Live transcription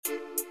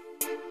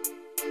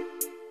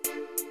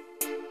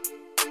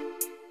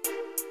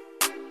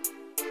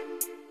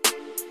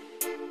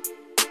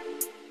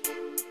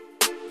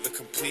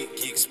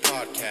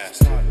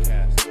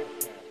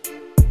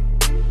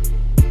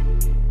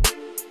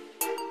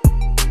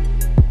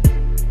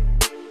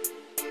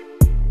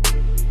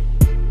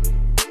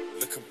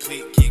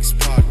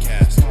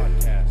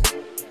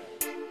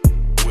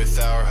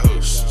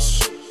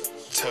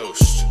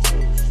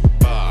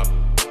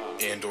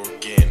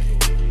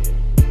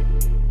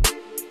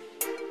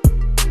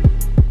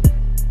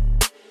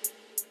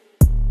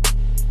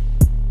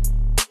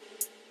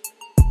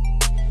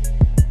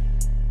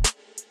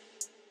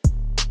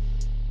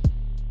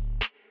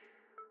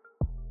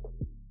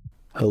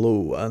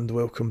Hello and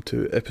welcome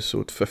to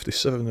episode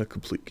 57 of the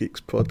Complete Geeks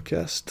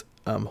podcast.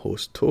 I'm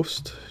host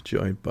Toast,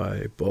 joined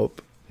by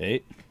Bob.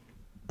 Hey.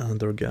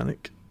 And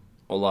Organic.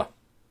 Hola.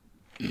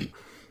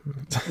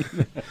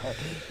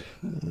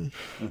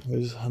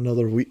 How's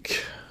another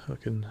week?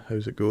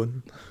 How's it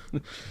going?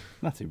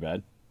 Not too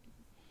bad.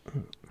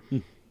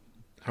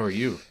 How are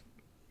you?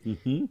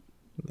 I'm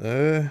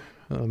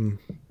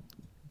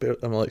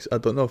like, I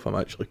don't know if I'm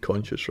actually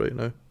conscious right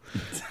now.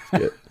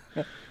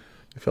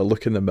 If I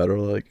look in the mirror,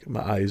 like,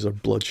 my eyes are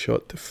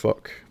bloodshot to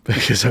fuck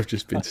because I've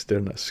just been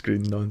staring at a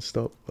screen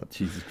non-stop. But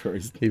Jesus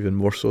Christ. even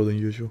more so than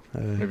usual.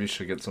 Maybe you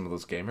should get some of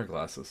those gamer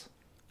glasses.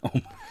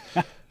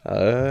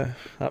 That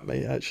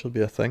might actually be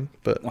a thing,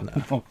 but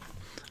nah.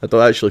 I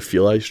don't actually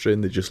feel eye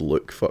strain, they just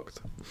look fucked.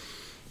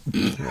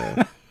 They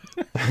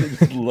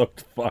just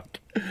looked fucked.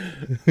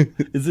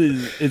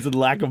 Is it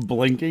lack of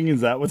blinking?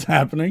 Is that what's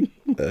happening?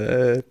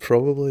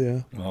 Probably,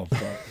 yeah. Oh,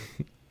 fuck.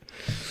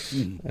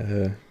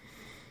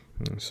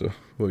 So,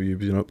 what have you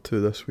been up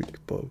to this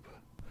week, Bob?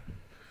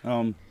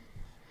 I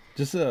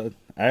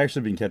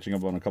actually been catching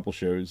up on a couple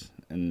shows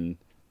and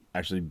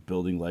actually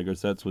building Lego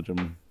sets, which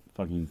I'm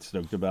fucking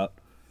stoked about.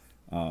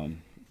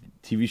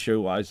 TV show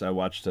wise, I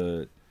watched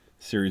a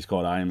series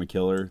called I Am a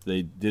Killer.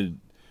 They did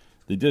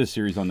a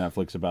series on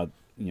Netflix about,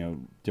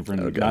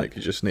 different. Organic,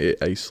 you just need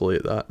to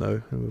isolate that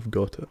now, and we've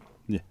got it.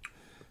 Yeah,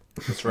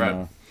 that's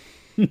right.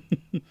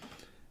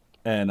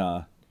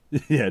 And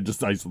yeah,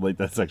 just isolate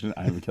that section.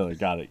 I Am a Killer.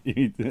 Got it.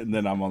 And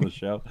then I'm on the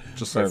show.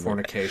 Just like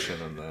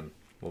fornication, and then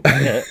we'll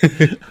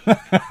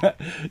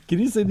Can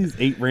you say these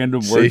 8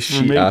 random Say words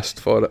for me? she asked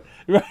for it.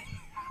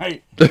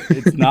 Right.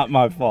 It's not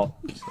my fault.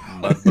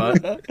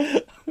 butt.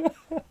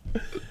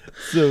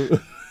 So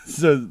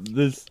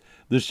this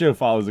show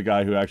follows a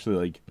guy who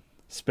actually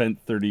spent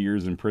 30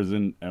 years in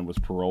prison and was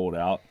paroled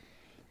out,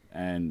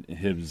 and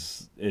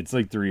it's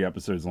 3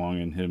 episodes long,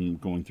 and him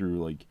going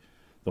through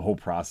the whole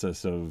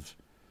process of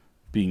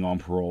being on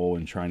parole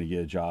and trying to get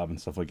a job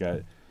and stuff like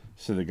that.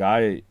 So the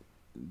guy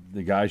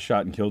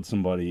shot and killed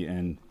somebody,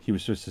 and he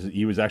was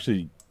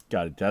actually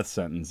got a death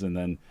sentence, and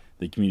then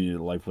they commuted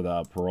it life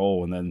without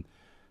parole, and then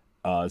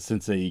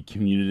since they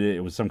commuted it,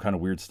 it was some kind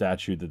of weird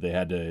statute that they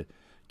had to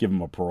give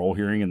him a parole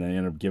hearing, and they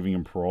ended up giving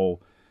him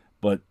parole.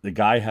 But the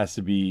guy has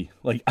to be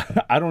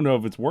I don't know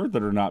if it's worth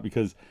it or not,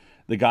 because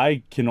the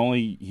guy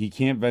he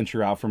can't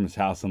venture out from his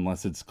house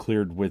unless it's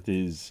cleared with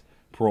his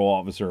parole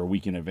officer a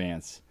week in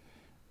advance,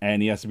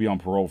 and he has to be on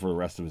parole for the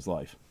rest of his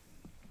life.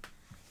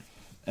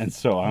 And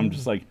so I'm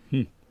just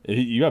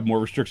you have more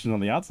restrictions on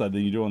the outside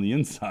than you do on the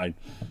inside.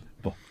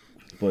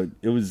 But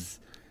it was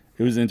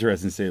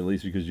interesting to say the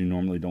least, because you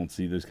normally don't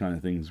see those kind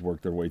of things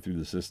work their way through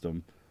the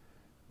system.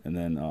 And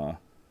then on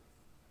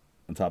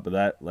top of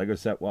that, Lego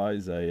set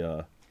wise,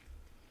 I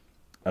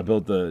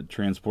built the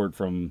transport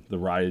from the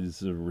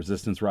Rise of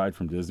Resistance ride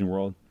from Disney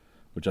World,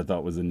 which I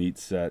thought was a neat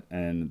set,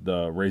 and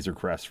the Razor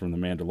Crest from The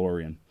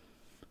Mandalorian.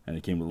 And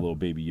it came with a little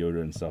baby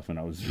Yoda and stuff, and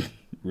I was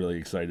really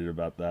excited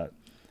about that.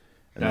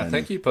 And I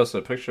think you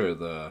posted a picture of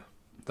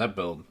that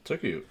build. It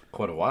took you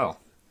quite a while.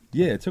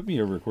 Yeah, it took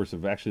me over a course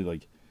of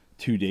actually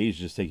 2 days,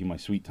 just taking my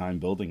sweet time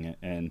building it,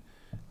 and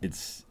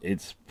it's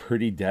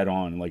pretty dead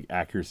on,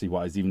 accuracy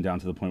wise, even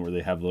down to the point where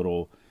they have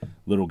little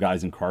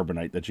guys in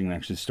carbonite that you can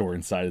actually store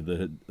inside of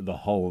the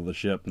hull of the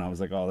ship. And I was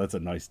like, oh, that's a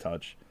nice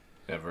touch.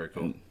 Yeah, very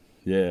cool.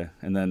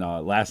 And then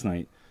last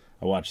night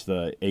I watched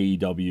the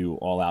AEW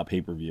All Out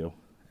pay-per-view,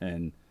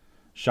 and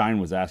Shine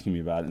was asking me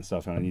about it and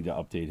stuff, and I need to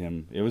update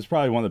him. It was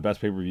probably one of the best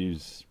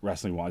pay-per-views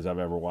wrestling wise I've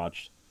ever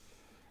watched.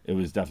 It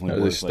was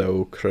definitely. Are they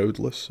still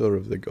crowdless, or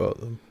have they got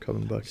them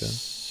coming back in?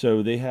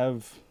 So they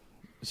have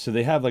a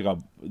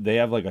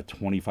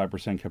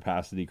 25%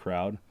 capacity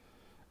crowd.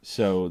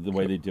 So the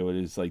way they do it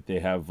is they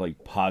have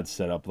pods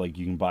set up. You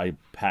can buy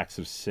packs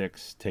of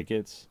 6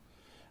 tickets,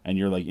 and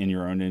you're in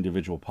your own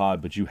individual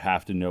pod, but you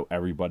have to know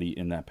everybody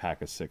in that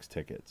pack of 6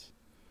 tickets.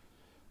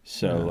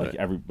 So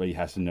everybody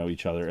has to know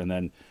each other, and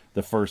then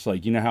the first how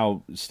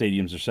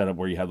stadiums are set up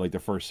where you have the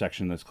first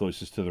section that's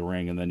closest to the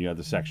ring, and then you have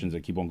the sections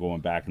that keep on going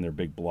back, and they're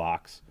big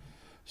blocks.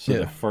 So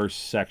the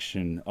first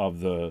section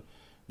of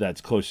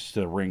that's closest to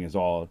the ring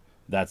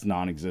that's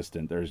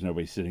non-existent. There's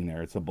nobody sitting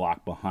there. It's the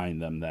block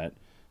behind them that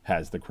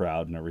has the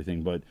crowd and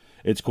everything. But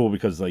it's cool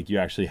because you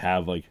actually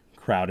have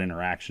crowd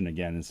interaction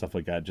again and stuff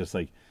like that, just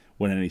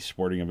when any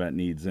sporting event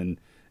needs. And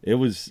it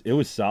was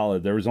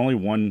solid. There was only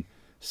one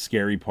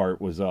scary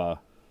part was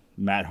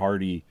Matt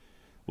Hardy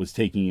was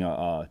taking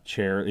a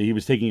chair. He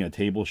was taking a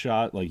table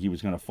shot, he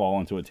was going to fall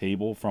into a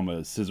table from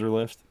a scissor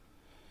lift.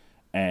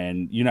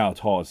 And you know how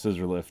tall a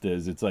scissor lift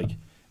is. It's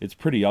it's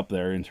pretty up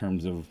there in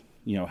terms of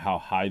how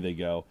high they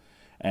go.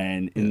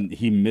 And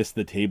he missed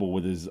the table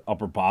with his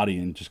upper body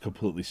and just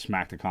completely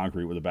smacked the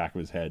concrete with the back of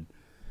his head.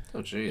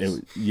 Oh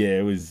jeez.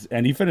 It was,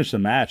 and he finished the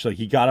match.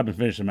 He got up and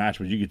finished the match,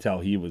 but you could tell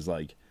he was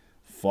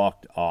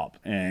fucked up.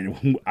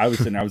 And I was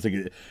sitting there, I was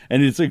thinking,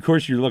 and it's of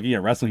course you're looking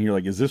at wrestling, you're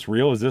is this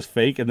real? Is this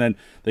fake? And then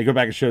they go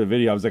back and show the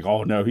video. I was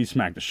oh no, he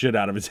smacked the shit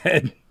out of his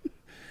head.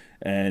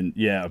 And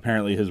yeah,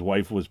 apparently his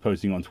wife was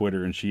posting on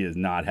Twitter, and she is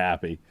not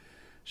happy.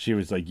 she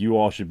was like, "You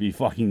all should be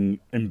fucking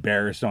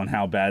embarrassed on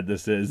how bad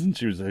this is," and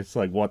she was just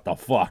like, "What the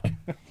fuck?"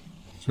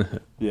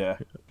 Yeah,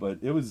 but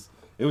it was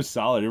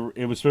solid.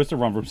 It was supposed to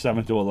run from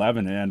 7 to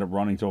 11, and it ended up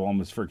running till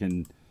almost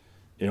freaking.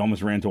 It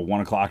almost ran till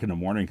 1 o'clock in the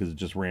morning because it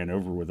just ran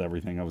over with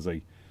everything. I was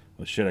like,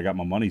 "Well, shit, I got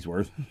my money's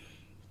worth."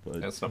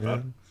 But That's not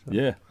bad.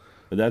 yeah,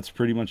 but that's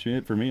pretty much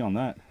it for me on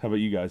that. How about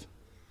you guys?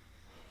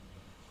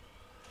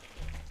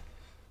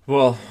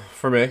 Well,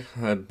 for me, I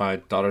had my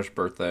daughter's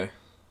birthday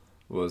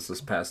was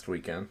this past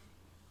weekend.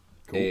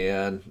 Cool.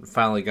 And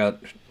finally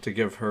got to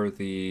give her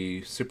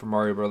the Super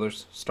Mario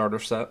Brothers starter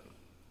set.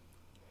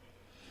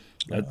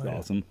 That's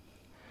awesome.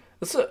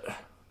 It's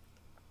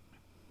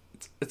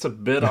a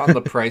bit on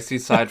the pricey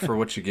side for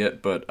what you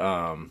get, but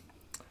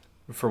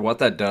for what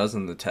that does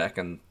in the tech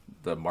and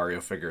the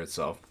Mario figure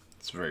itself,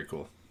 it's very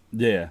cool.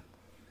 Yeah.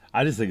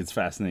 I just think it's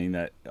fascinating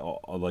that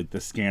like the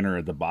scanner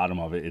at the bottom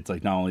of it, it's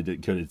like not only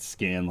could it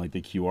scan like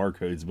the QR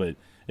codes, but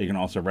it can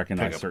also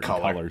recognize certain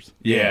colors.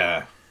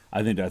 Yeah.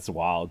 I think that's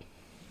wild.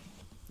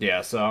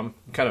 Yeah, so I'm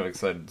kind of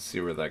excited to see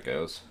where that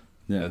goes.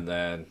 Yeah. And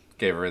then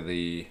gave her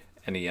the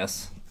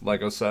NES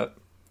Lego set.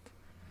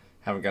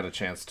 Haven't got a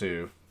chance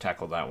to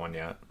tackle that one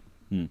yet.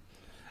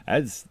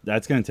 That's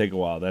going to take a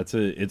while. It's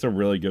a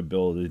really good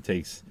build.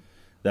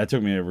 That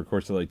took me over the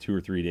course of like 2 or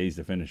 3 days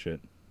to finish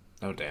it.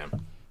 Oh,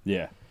 damn.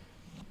 Yeah.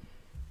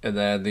 And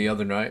then the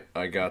other night,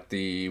 I got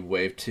the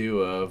Wave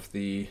 2 of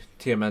the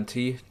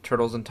TMNT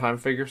Turtles in Time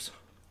figures.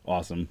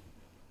 Awesome.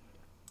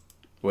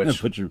 Which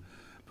Put your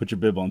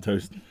bib on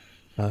toast.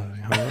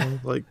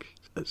 Like,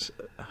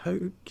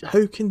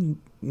 how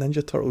can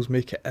Ninja Turtles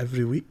make it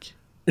every week?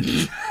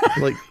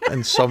 Like,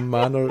 in some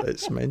manner,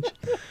 it's mentioned.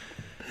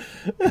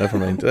 Never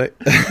mind, right?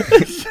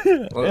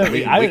 well,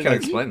 we can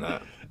explain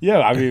that. Yeah,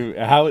 I mean,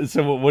 how?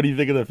 So, what do you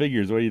think of the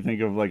figures? What do you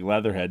think of like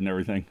Leatherhead and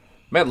everything?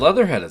 Man,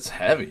 Leatherhead is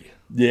heavy.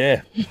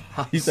 Yeah,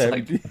 he's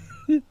Like- heavy.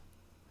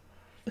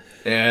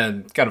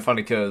 And kind of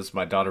funny because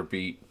my daughter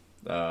beat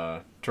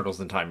Turtles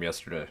in Time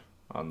yesterday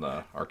on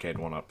the arcade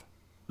 1-up.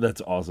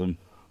 That's awesome.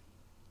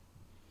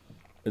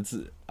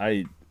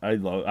 I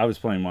was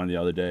playing mine the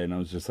other day, and I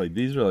was just like,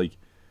 these are like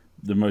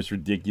the most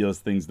ridiculous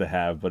things to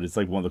have, but it's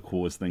like one of the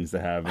coolest things to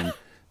have. And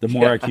the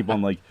more I keep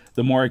on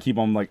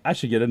like, I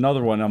should get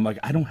another one. I'm like,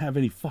 I don't have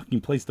any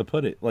fucking place to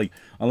put it. Like,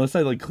 unless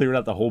I like cleared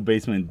out the whole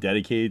basement and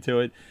dedicated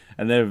to it.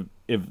 And then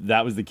if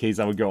that was the case,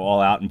 I would go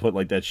all out and put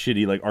like that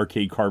shitty like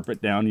arcade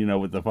carpet down, you know,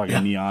 with the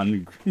fucking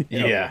neon. You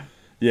know?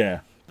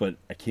 Yeah. But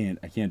I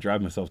can't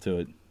drive myself to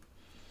it.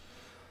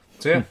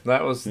 So yeah,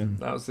 that was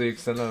the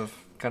extent of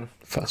kind of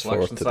Fast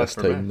forward to this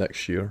time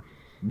next year.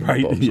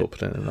 Right. Bob's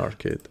opening an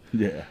arcade.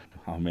 Yeah.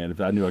 Oh man, if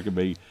I knew I could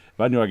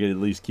at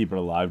least keep it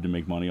alive to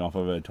make money off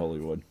of it, I totally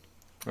would.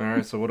 All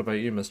right, so what about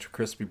you, Mr.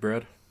 Crispy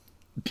Bread?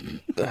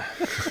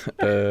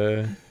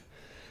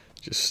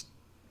 Just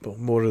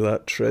more of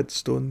that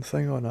Treadstone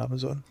thing on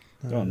Amazon.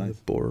 Oh, nice.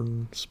 The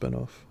Bourne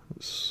spin-off.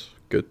 It's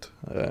good.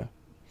 I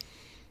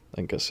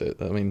think I said.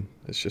 I mean,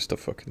 it's just a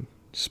fucking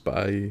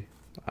spy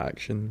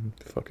action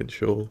fucking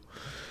show.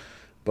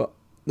 But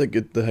the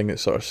thing that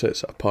sort of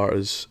sets it apart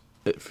is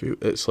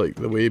it's like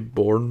the way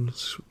Bourne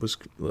was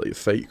like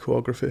fight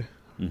choreography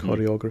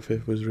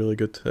was really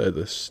good.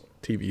 This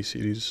TV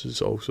series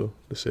is also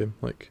the same.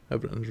 Like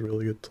everything's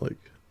really good,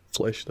 like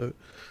fleshed out.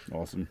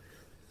 Awesome.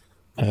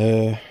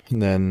 And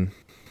then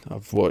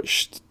I've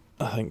watched.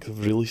 I think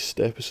they've released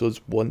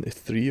episodes 1 to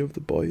 3 of The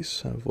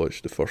Boys. I've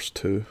watched the first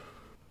 2.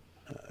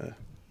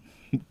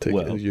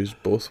 You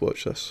both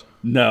watch this?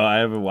 No, I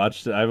haven't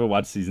watched it. I haven't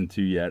watched season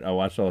 2 yet. I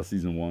watched all of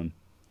season 1.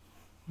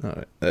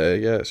 Alright.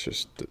 Yeah,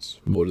 it's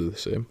more of the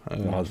same.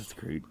 Oh, that's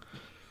great.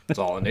 That's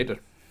all I needed.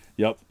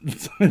 Yep.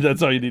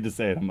 That's all you need to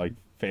say. And I'm like,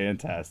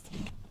 fantastic.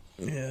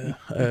 Yeah.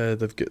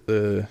 They've got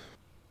the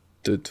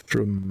dude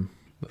from,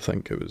 I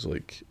think it was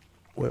like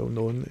well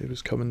known. He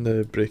was coming,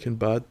 the Breaking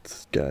Bad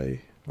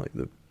guy, like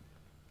the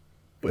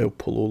El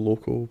Polo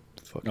Loco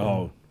fucking.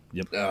 Oh,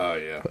 yep. Oh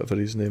yeah. Whatever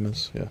his name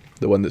is. Yeah.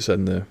 The one that's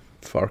in the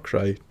Far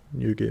Cry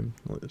new game,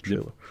 like the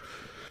trailer.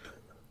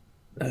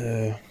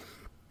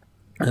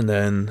 And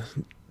then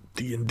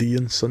D&D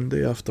on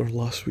Sunday after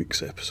last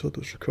week's episode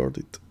was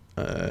recorded.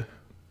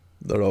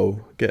 They're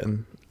all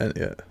getting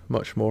into it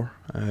much more.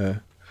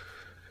 At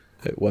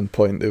one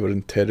point they were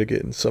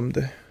interrogating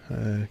somebody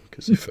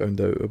because they found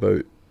out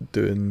about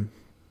doing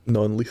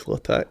non-lethal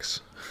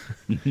attacks.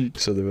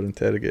 So they were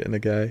interrogating a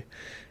guy,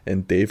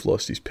 and Dave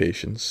lost his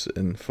patience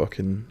and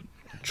fucking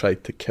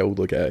tried to kill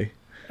the guy,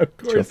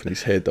 chopping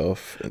his head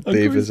off.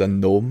 Dave is a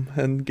gnome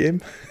in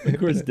game. Of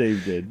course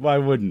Dave did. Why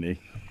wouldn't he?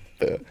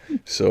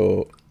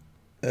 So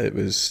it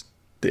was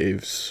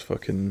Dave's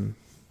fucking,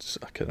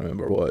 I can't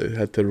remember what, he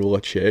had to roll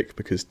a check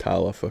because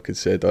Tala fucking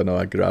said, oh no,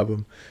 I grab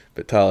him.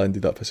 But Tala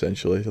ended up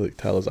essentially, like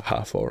Tala's a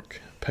half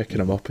orc, picking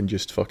him up and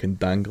just fucking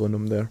dangling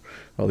him there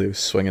while he was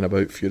swinging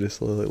about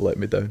furiously, like, let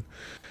me down.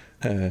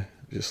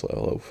 Just like a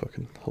little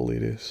fucking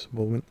hilarious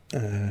moment.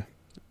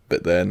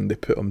 But then they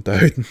put him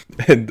down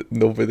and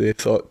nobody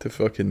thought to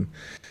fucking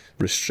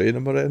restrain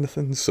him or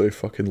anything, so he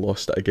fucking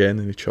lost it again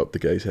and he chopped the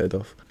guy's head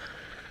off.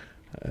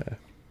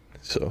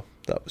 So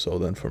that was all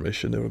the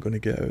information they were going to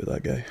get out of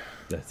that guy.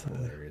 That's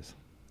hilarious.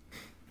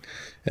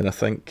 And I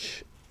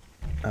think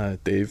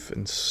Dave's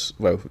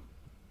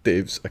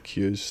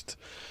accused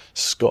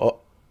Scott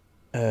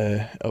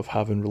of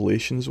having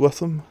relations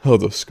with him,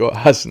 although Scott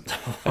hasn't.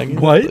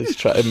 What? He's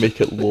trying to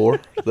make it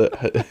lore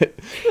that.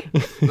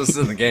 This is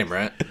in the game,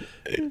 right?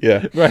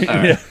 Yeah. Right.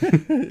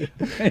 Right.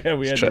 Yeah,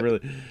 we had to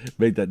really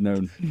make that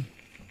known.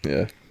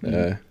 Yeah.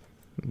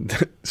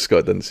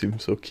 Scott didn't seem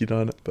so keen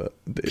on it, but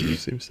Dave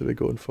seems to be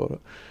going for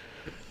it.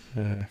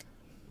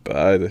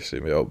 But they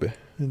seem to all be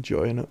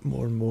enjoying it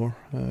more and more,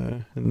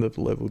 and they've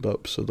leveled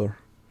up, so they're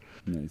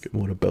get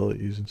more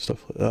abilities and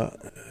stuff like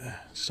that.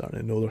 Starting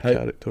to know their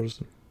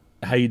characters.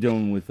 How you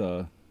doing with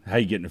how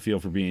you getting a feel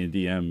for being a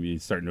DM? You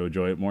starting to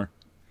enjoy it more?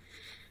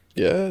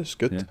 Yeah, it's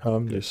good. Yeah.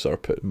 They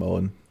start putting my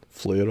own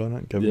flair on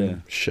it, giving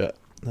them shit.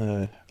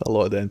 A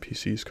lot of the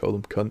NPCs call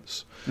them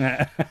cunts.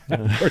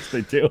 Of course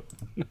they do.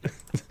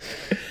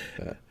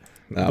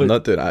 I'm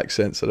not doing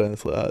accents or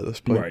anything like that at this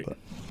point. Right. But,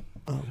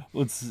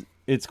 Well,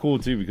 it's cool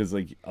too because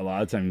like a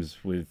lot of times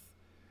with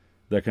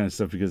that kind of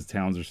stuff, because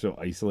towns are so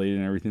isolated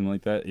and everything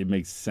like that, it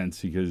makes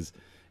sense because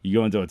you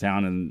go into a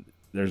town and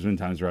there's been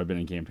times where I've been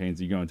in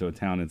campaigns, you go into a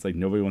town and it's like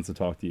nobody wants to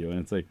talk to you and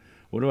it's like,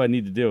 what do I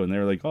need to do? And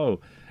they're like, oh,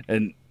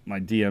 and my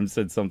DM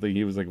said something.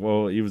 He was like,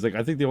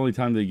 I think the only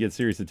time they get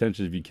serious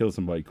attention is if you kill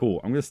somebody. Cool.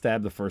 I'm going to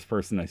stab the first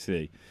person I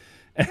see.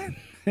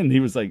 And he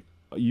was like,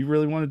 you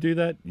really want to do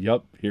that?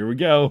 Yup. Here we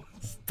go.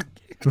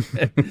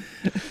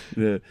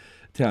 The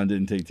town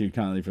didn't take too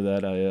kindly for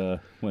that. I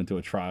went to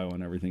a trial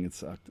and everything. It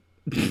sucked.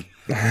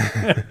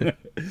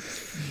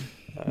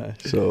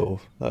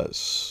 so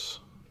that's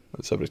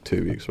every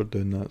 2 weeks we're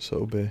doing that. So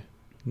it'll be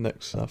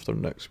after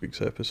next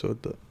week's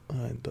episode that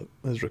I end up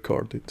is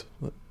recorded.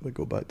 We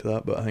go back to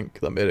that, but I think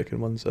the American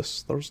one's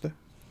this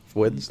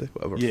Wednesday,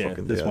 whatever. Yeah,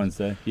 fucking this day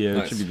Wednesday. Yeah,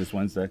 Nice. It should be this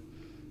Wednesday.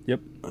 Yep.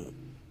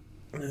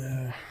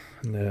 And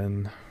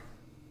then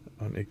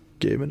on to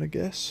gaming, I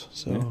guess.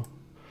 So, Yeah.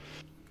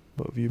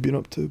 what have you been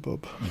up to,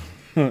 Bob?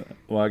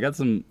 Well,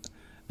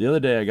 the other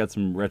day I got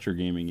some retro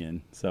gaming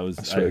in. So I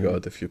swear to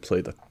God, if you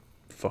played a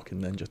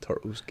fucking Ninja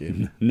Turtles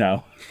game.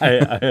 No,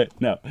 I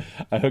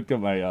hooked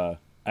up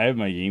I have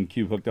my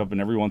GameCube hooked up, and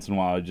every once in a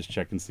while I just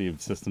check and see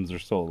if systems are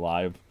still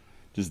alive,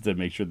 just to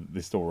make sure that they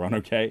still run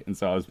okay. And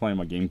so I was playing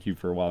my GameCube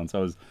for a while, and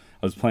so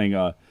I was playing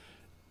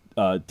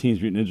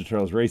Teenage Mutant Ninja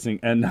Turtles Racing,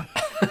 and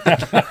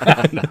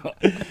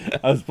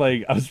I was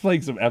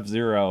playing some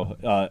F-Zero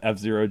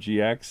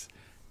GX.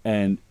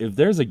 And if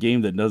there's a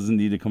game that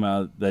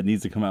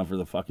needs to come out for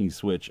the fucking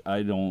Switch,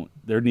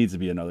 there needs to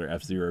be another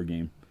F-Zero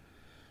game.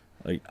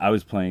 Like I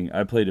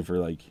played it for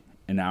like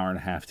an hour and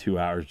a half, 2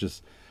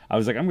 hours. I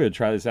was like, I'm going to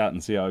try this out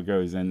and see how it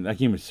goes. And that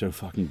game is so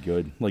fucking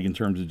good. Like in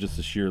terms of just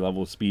the sheer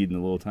level of speed and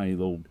the little tiny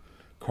little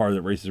car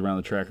that races around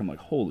the track. I'm like,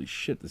 holy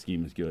shit, this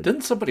game is good.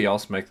 Didn't somebody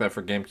else make that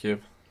for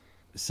GameCube?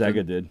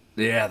 Sega did.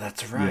 Yeah,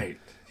 that's right.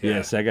 Yeah,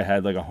 Sega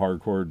had like a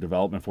hardcore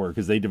development for it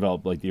because they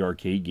developed like the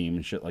arcade game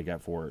and shit like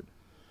that for it.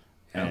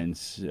 Yeah.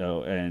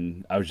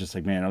 And I was just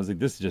like, man,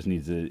 this just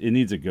needs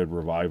a good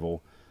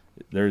revival.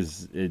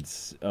 Because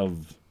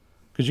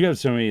you have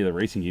so many of the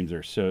racing games that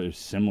are so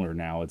similar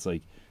now. It's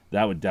like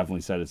that would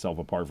definitely set itself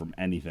apart from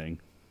anything.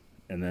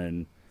 And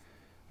then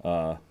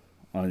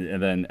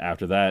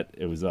after that,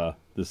 it was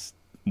this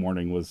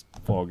morning was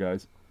Fall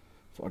Guys.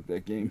 Fuck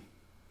that game.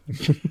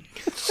 There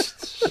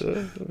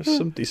was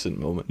some decent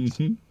moments.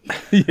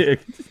 Yeah.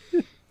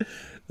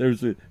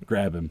 There's a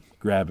grab him.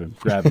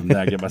 Then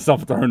I get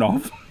myself thrown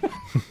off.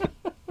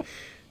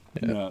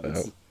 Yeah, no,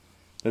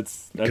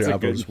 that's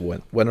grabbers, a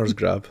good winner's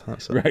grab.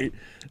 That's it. right.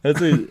 I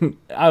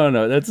don't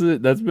know.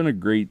 That's been a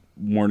great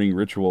morning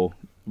ritual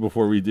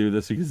before we do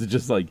this because it's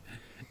just like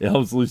it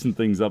helps loosen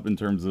things up in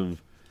terms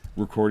of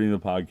recording the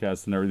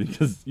podcast and everything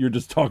because you're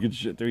just talking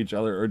shit to each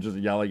other or just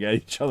yelling at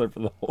each other for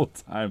the whole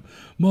time.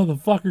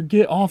 Motherfucker,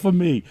 get off of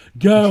me!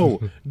 Go,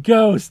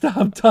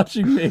 stop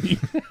touching me!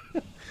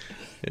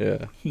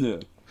 Yeah.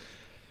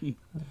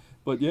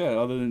 But yeah,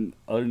 other than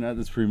that,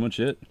 that's pretty much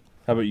it.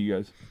 How about you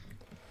guys?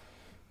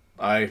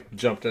 I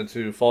jumped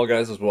into Fall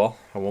Guys as well.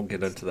 I won't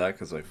get into that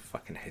because I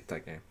fucking hate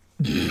that game.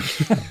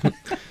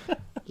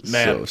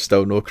 Man, So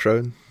still no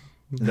crown.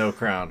 no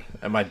crown.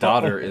 And my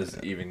daughter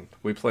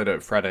we played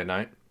it Friday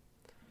night,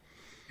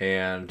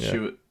 and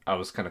I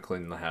was kind of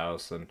cleaning the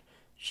house, and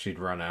she'd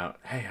run out.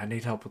 Hey, I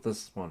need help with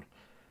this one,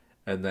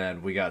 and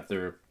then we got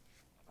through.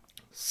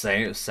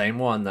 Same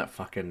one, that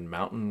fucking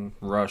Mountain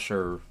Rush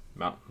or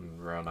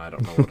Mountain Run, I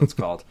don't know what it's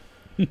called.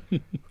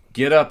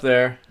 Get up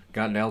there,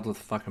 got nailed with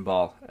a fucking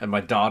ball. And my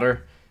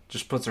daughter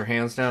just puts her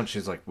hands down.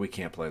 She's like, we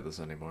can't play this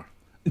anymore.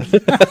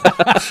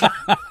 I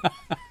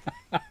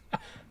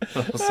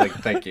was like,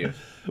 thank you.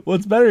 Well,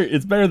 it's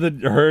better than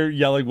her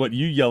yelling what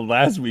you yelled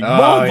last week.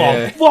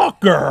 Oh,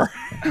 Motherfucker!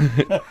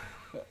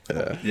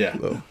 Yeah.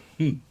 Well,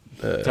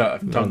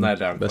 Tone that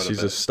down quite a Missy's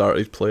bit. has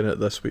started playing it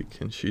this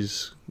week, and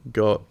she's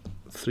got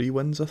 3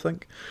 wins, I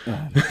think.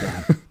 Oh my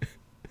god.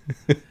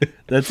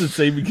 That's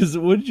insane because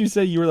what did you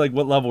say? You were like,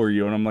 what level are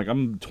you? And I'm like,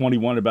 I'm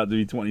 21, about to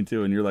be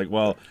 22. And you're like,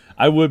 well,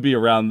 I would be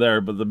around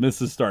there, but the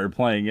missus started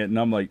playing it. And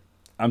I'm like,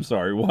 I'm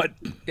sorry, what?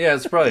 Yeah,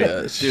 it's probably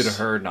Yeah, it's due to just-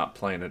 her not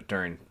playing it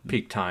during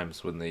peak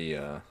times when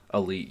the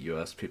elite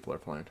US people are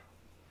playing.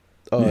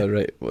 Oh,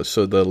 right. Well,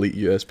 so the elite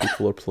US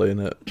people are playing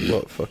at,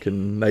 what,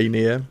 fucking 9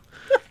 a.m.?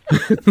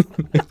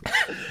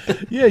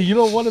 Yeah, you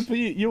don't want to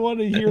be. You want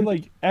to hear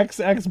like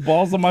XX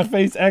balls on my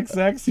face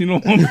XX. You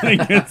don't want to play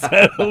against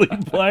that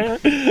elite player.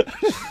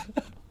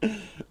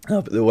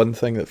 But the one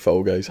thing that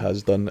Fall Guys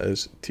has done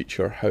is teach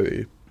her how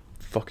to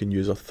fucking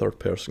use a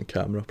third-person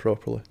camera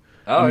properly.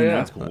 Oh, I mean, yeah.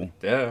 that's cool.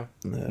 Yeah.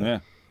 Yeah.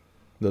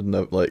 There's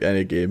no, like,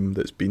 any game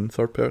that's been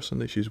third-person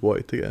that she's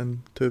wanted to get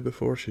into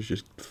before, she's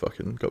just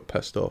fucking got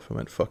pissed off and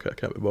went, fuck it, I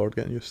can't be bored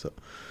getting used to it.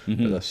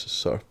 Mm-hmm. But this has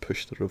sort of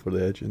pushed her over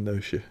the edge, and now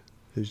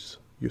she's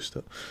used to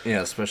it. Yeah,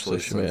 So especially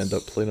she may end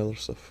up playing other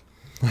stuff.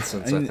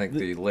 since I think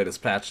the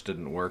latest patch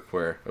didn't work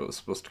where it was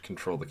supposed to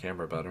control the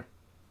camera better.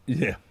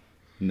 Yeah.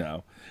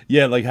 No.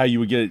 Yeah, like how you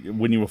would get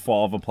when you would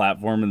fall off a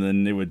platform and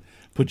then it would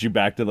put you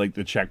back to like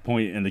the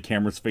checkpoint and the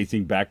camera's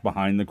facing back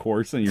behind the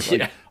course and you're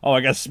Yeah. like, oh,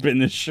 I got to spin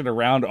this shit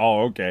around.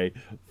 Oh, okay.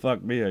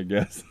 Fuck me, I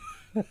guess.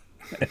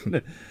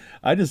 And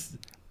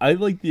I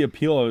like the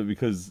appeal of it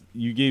because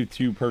you gave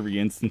two perfect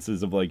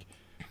instances of like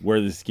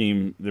where this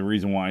game, the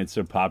reason why it's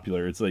so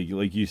popular. It's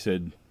like you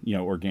said, you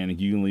know, organic.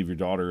 You can leave your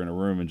daughter in a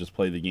room and just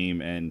play the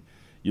game and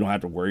you don't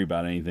have to worry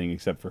about anything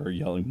except for her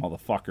yelling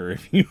motherfucker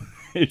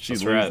if she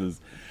That's right.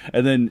 loses.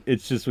 And then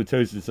it's just with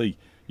Toast, it's like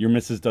your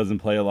missus doesn't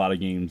play a lot of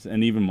games,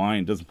 and even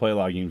mine doesn't play a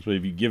lot of games. But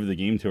if you give the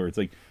game to her, it's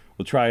like,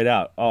 well, try it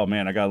out. Oh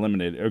man, I got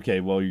eliminated. Okay,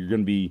 well you're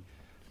gonna be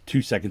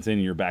 2 seconds in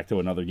and you're back to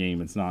another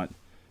game. It's not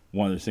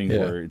one of those things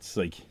Yeah. where it's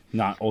like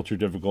not ultra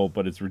difficult,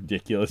 but it's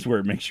ridiculous where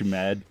it makes you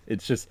mad.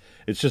 It's just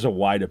a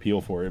wide appeal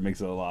for it. It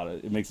makes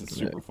it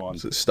super fun.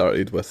 So it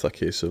started with a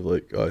case of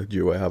like, oh, do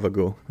you have a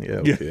go?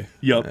 Yeah, Yeah. okay.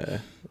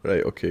 Yep.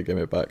 Right, okay, give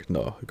me it back.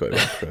 No, I got it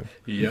back from.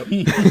 Yep.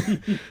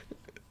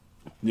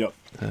 Yep.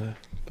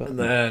 But And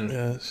then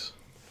yes.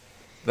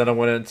 then I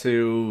went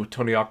into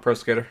Tony Hawk Pro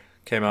Skater.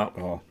 Came out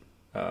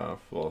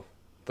Oh,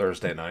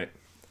 Thursday night.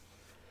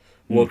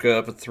 Woke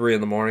up at 3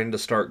 a.m. to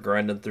start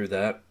grinding through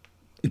that.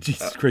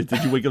 Jesus Christ!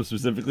 Did you wake up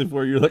specifically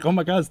for it? You're like, oh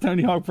my God, it's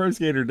Tony Hawk Pro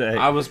Skater Day.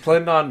 I was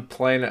planning on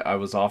playing it. I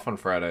was off on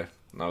Friday,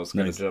 and I was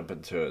going to Nice. jump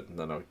into it. And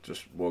then I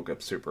just woke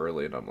up super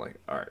early, and I'm like,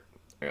 all right,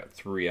 I got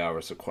 3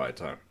 hours of quiet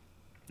time.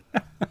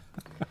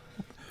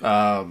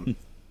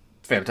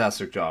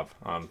 Fantastic job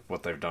on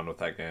what they've done with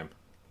that game.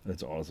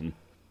 That's awesome.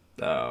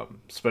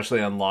 Especially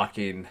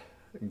unlocking,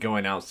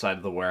 going outside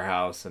of the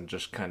warehouse and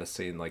just kind of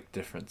seeing like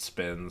different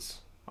spins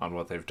on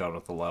what they've done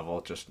with the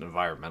level, just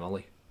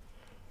environmentally,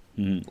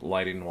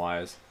 lighting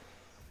wise.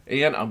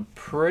 And I'm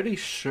pretty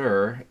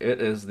sure it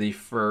is the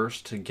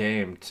first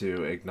game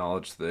to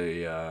acknowledge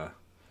the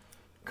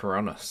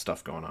Corona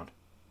stuff going on.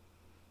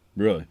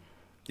 Really?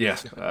 Yeah.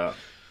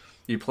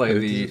 You How play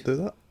does the it do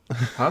that?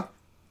 huh?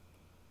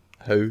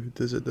 How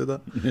does it do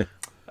that?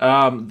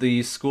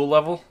 The school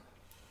level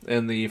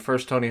in the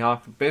first Tony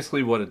Hawk,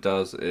 basically what it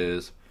does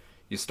is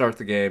you start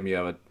the game, you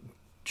have a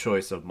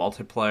choice of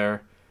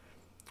multiplayer,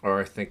 or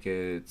I think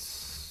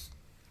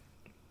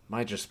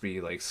might just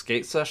be like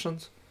skate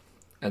sessions,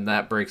 and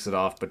that breaks it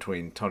off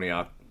between Tony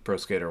Hawk Pro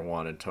Skater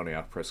 1 and Tony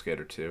Hawk Pro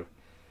Skater 2.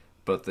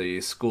 But the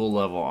school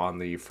level on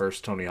the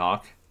first Tony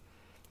Hawk,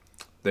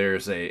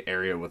 there's a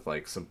area with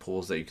like some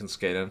pools that you can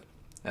skate in,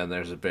 and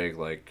there's a big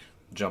like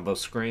jumbo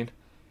screen,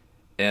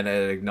 and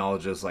it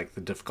acknowledges like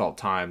the difficult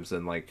times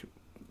and like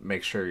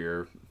make sure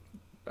you're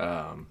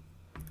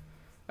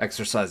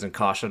exercising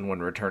caution when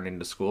returning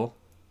to school.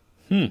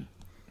 And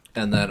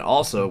then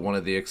also one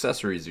of the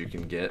accessories you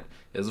can get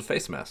is a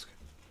face mask.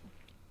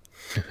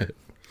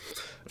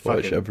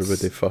 Watch Fucking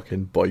everybody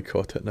fucking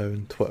boycott it now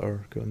on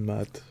Twitter, going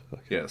mad.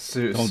 Yeah,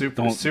 super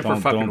Don't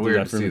fucking do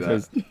weird to for see me, that.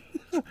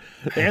 'cause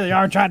there they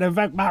are trying to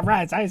affect my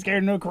rights. I ain't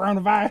scared of no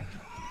coronavirus.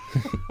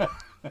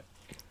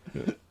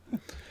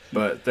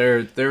 But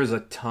there's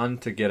a ton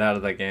to get out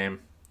of that game.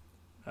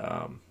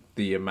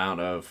 The amount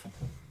of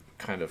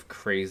kind of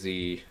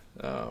crazy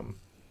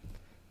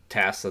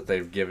tasks that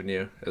they've given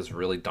you is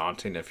really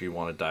daunting if you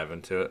want to dive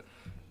into it.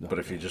 But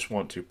if you just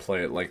want to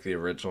play it like the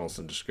originals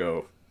and just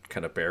go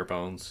kind of bare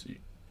bones,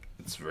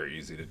 it's very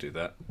easy to do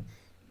that.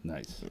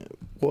 Nice.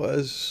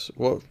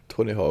 What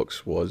Tony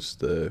Hawk's was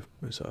it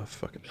a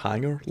fucking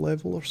hangar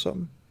level or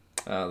something?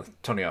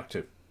 Tony Hawk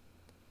 2.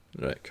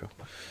 Right, cool.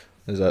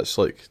 Is that's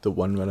like the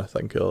one when I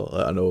think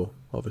I know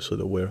obviously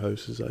the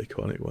warehouse is the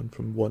iconic one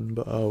from 1,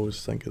 but I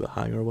always think of the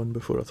hangar one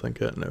before I think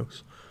of anything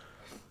else.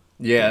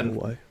 Yeah, I don't know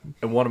why.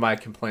 and one of my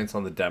complaints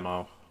on the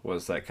demo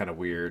was that kind of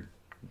weird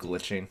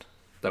glitching,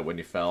 that when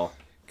you fell,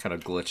 kind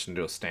of glitched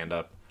into a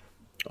stand-up.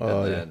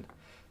 Oh, And yeah. then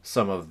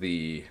some of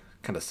the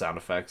kind of sound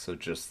effects of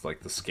just like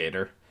the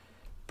skater.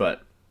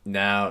 But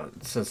now,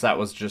 since that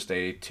was just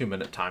a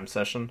 2-minute time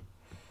session,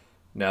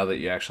 now that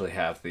you actually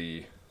have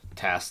the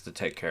task to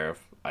take care of,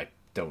 I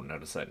don't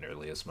notice that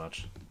nearly as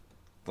much.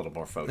 A little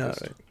more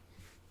focused. Alright.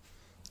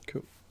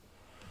 Cool.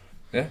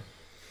 Yeah.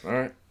 All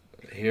right.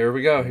 Here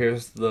we go.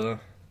 Here's the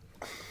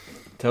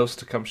toast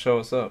to come show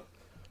us up.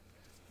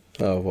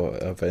 Oh,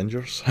 what,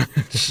 Avengers?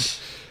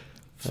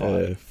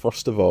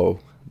 First of all,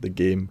 the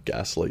game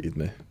gaslighted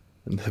me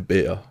in the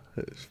beta.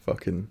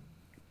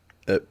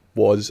 It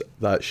was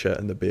that shit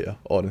in the beta,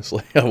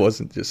 honestly. I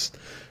wasn't just,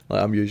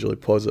 like, I'm usually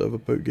positive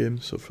about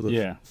games, so for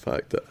the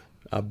fact that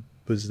I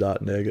was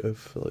that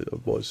negative, like, there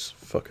was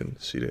fucking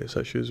serious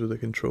issues with the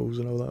controls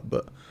and all that,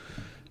 but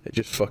it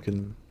just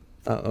fucking,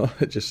 I don't know,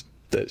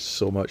 it's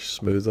so much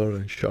smoother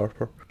and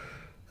sharper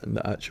in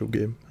the actual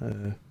game.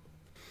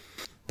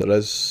 There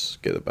is,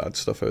 get the bad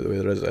stuff out of the way,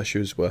 there is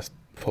issues with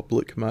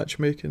public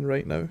matchmaking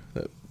right now,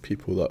 that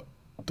people that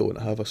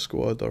don't have a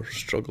squad are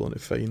struggling to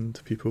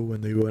find people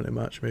when they go into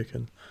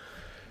matchmaking,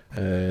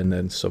 and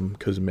then some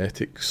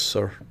cosmetics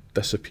are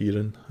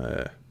disappearing,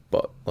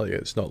 but like,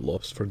 it's not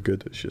lost for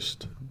good, it's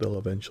just they'll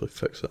eventually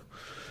fix it.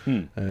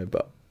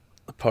 But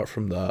apart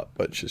from that,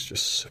 which is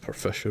just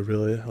superficial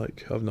really,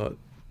 like,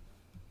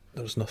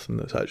 there's nothing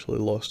that's actually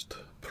lost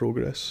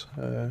progress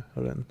or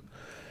anything.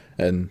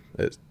 And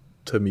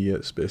to me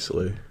it's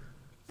basically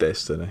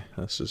Destiny.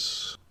 This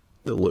is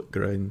the loot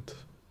grind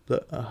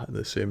that had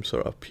the same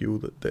sort of appeal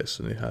that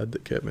Destiny had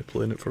that kept me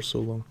playing it for so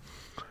long,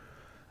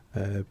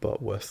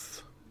 but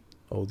with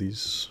all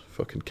these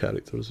fucking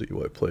characters that you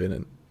want to play in,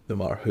 and no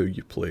matter who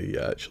you play, you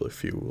actually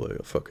feel like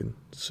a fucking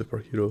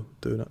superhero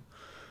doing it.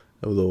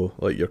 Although,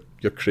 like,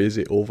 you're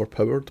crazy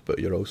overpowered, but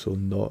you're also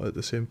not at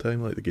the same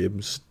time. Like, the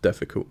game's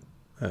difficult.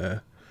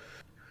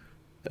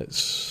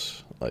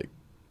 It's like,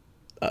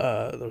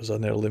 there's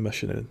an early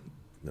mission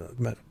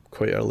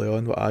quite early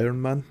on with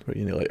Iron Man where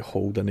you need to, like,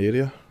 hold an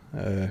area.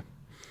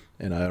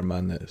 And Iron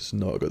Man has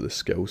not got the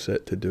skill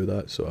set to do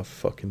that, so I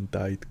fucking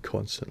died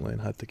constantly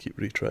and had to keep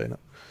retrying it.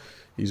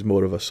 He's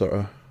more of a sort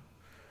of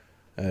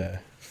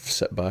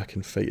sit back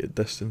and fight at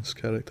distance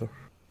character.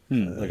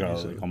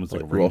 Almost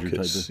like a ranger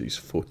rockets, type. he's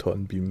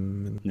photon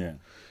beam, and Yeah.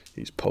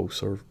 he's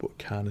pulsar,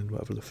 cannon,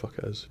 whatever the fuck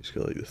it is. He's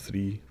got like the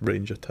 3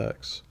 range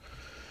attacks.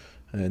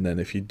 And then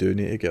if you do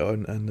need to get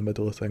on in the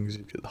middle of things,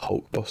 you get the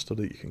Hulk Buster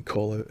that you can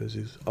call out as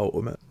his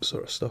ultimate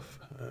sort of stuff.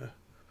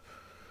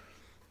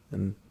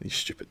 And these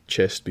stupid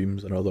chest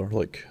beams and other,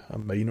 like, a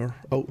minor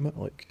ultimate,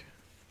 like,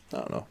 I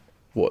don't know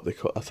what they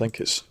call it. I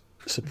think it's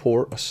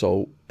support,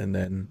 assault, and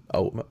then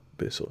ultimate,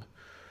 basically.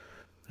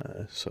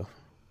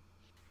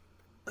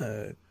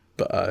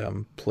 But I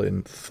am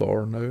playing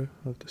Thor now,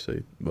 I've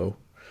decided. Well,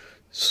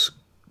 this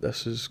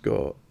has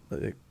got,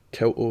 like,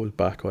 Kilto is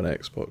back on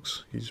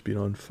Xbox. He's been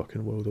on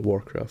fucking World of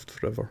Warcraft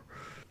forever.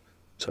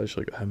 So I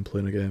actually got him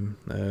playing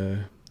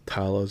again.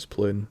 Tala's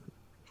playing,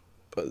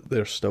 but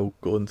they're still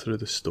going through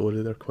the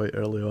story. They're quite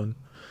early on.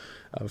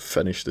 I've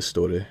finished the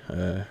story.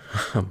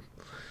 I'm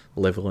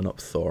leveling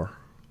up Thor,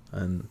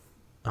 and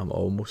I'm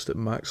almost at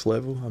max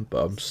level,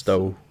 but I'm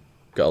still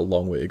got a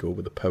long way to go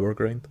with the power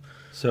grind.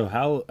 So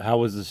how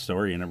was the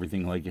story and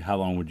everything? Like, how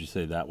long would you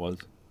say that was?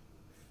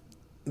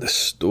 The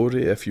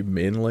story, if you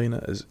mainline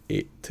it, is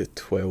 8 to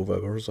 12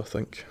 hours, I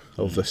think,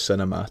 of the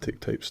cinematic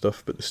type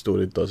stuff, but the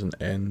story doesn't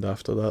end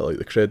after that. Like,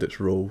 the credits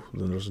roll,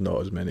 and there's not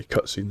as many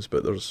cutscenes,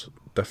 but there's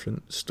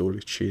different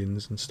story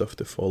chains and stuff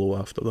to follow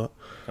after that.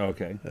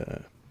 Okay.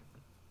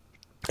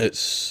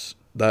 It's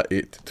that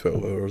 8 to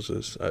 12 hours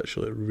is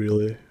actually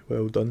really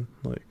well done.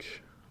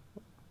 Like,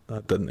 I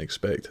didn't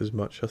expect as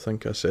much. I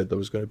think I said there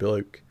was going to be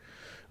like,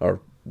 or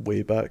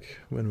way back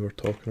when we were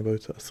talking about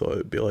it, I thought it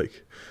would be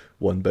like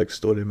one big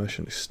story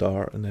mission to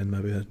start, and then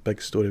maybe a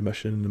big story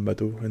mission in the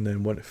middle, and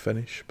then one to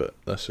finish. But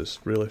this is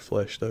really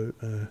fleshed out.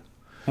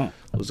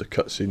 Loads of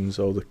cutscenes.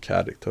 All the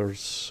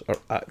characters are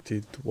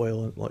acted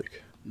well, and,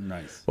 like,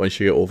 nice. Once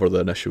you get over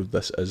the initial,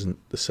 this isn't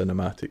the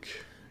cinematic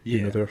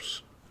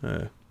universe.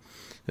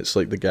 It's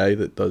like the guy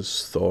that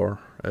does Thor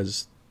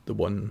is the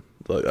one,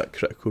 like, that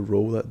Critical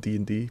Role, that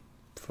D&D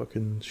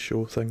fucking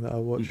show thing that I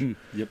watch.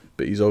 Mm-hmm. Yep.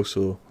 But he's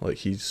also, like,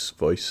 he's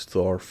voiced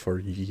Thor for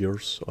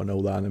years on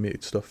all the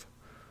animated stuff.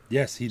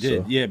 Yes, he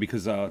did. So,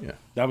 because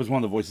that was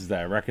one of the voices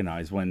that I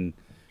recognized when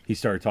he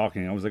started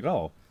talking. I was like,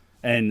 oh.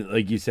 And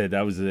like you said,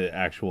 that was the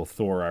actual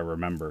Thor I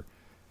remember.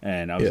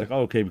 And I was like,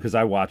 oh, okay, because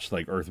I watched,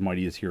 like, Earth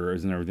Mightiest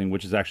Heroes and everything,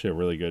 which is actually a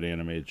really good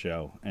animated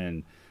show.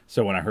 And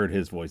so when I heard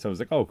his voice, I was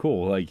like, oh,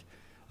 cool. Like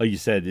you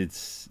said,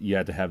 you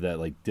had to have that,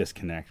 like,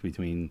 disconnect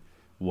between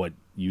what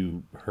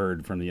you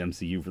heard from the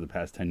MCU for the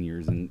past 10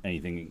 years and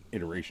anything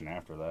iteration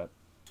after that.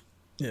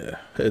 Yeah,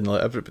 and,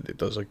 like, everybody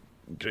does a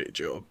great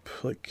job,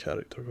 like,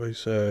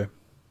 character-wise. Who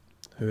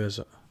is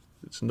it?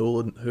 It's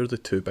Nolan. Who are the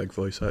 2 big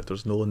voice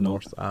actors? Nolan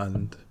North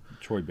and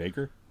Troy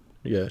Baker?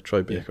 Yeah,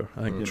 Troy Baker.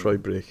 I think Troy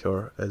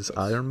Baker is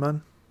Iron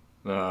Man.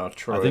 No,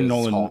 Troy I think is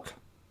Nolan. Hulk.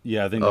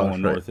 Yeah, I think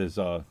Nolan North is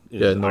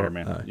Iron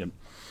Man. Yep.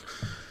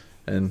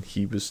 And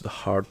he was the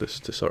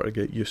hardest to sort of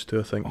get used to,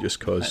 I think, just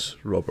because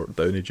Robert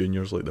Downey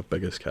Jr. is like the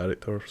biggest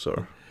character, sort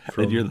of.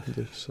 From And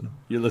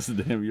you listen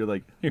to him, you're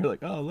like,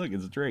 oh, look,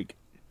 it's Drake.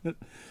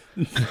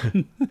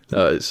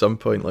 At some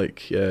point,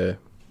 like,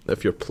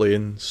 if you're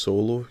playing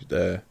solo,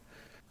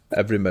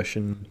 every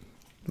mission,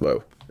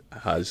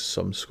 has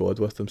some squad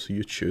with them, so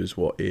you choose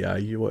what AI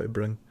you want to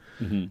bring,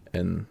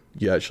 and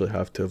you actually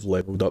have to have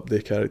leveled up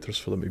their characters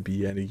for them to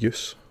be any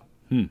use.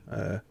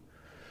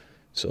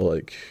 So,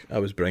 like, I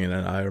was bringing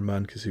in Iron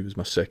Man because he was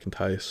my second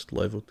highest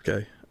leveled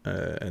guy,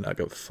 and I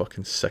got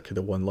fucking sick of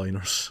the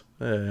one-liners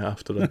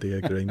after a day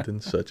of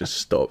grinding, so I just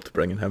stopped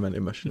bringing him into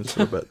missions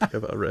for a bit to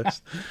give it a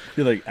rest.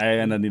 You're like,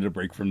 and I need a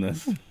break from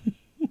this.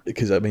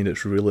 Because I mean,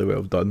 it's really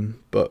well done,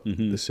 but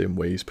the same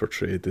way he's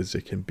portrayed is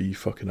it can be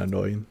fucking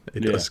annoying. It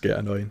does get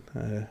annoying.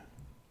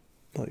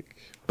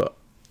 But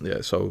yeah,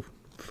 it's all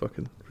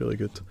fucking really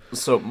good.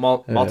 So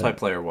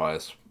multiplayer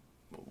wise,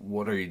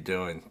 what are you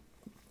doing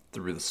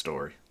through the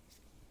story?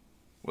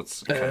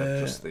 What's kind of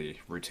just the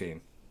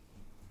routine?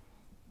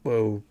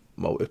 Well,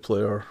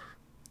 multiplayer.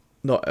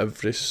 Not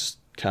every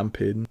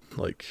campaign,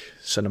 like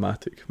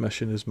cinematic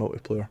mission, is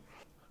multiplayer.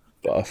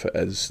 But if it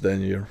is,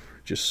 then you're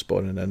just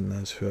spawning in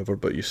as whoever.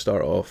 But you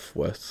start off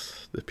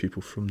with the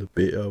people from the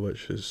beta,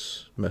 which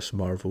is Miss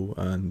Marvel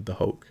and the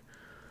Hulk.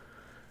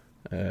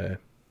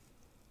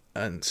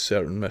 And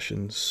certain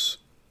missions,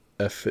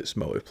 if it's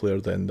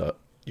multiplayer, then that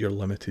you're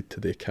limited to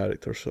the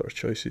character sort of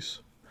choices.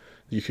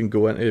 You can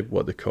go into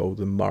what they call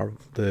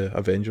the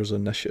Avengers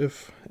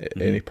Initiative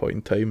at any point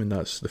in time, and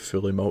that's the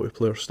fully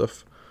multiplayer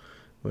stuff,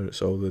 where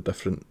it's all the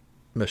different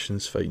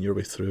missions, fighting your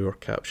way through, or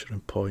capturing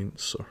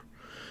points, or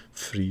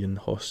freeing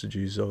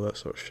hostages, all that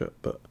sort of shit.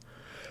 But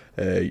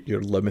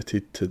you're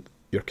limited to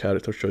your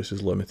character choice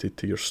is limited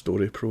to your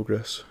story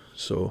progress.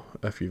 So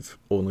if you've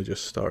only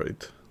just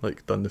started,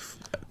 like done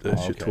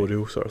the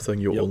tutorial sort of thing,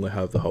 you'll only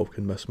have the Hulk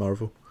and Miss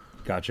Marvel.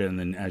 Gotcha. And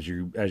then as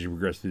you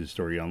progress through the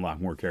story, you unlock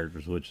more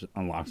characters, which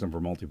unlocks them for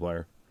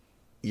multiplayer.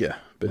 Yeah,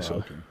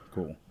 basically.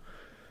 Cool.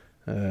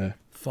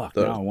 Fuck,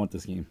 now I want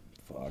this game.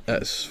 Fuck.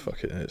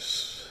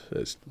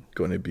 It's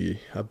going to be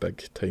a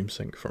big time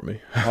sink for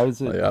me. How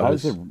does it? How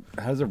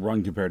does it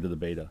run compared to the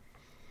beta?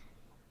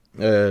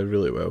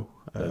 Really well.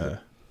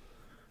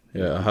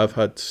 Yeah, I have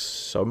had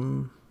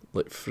some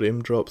like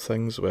frame drop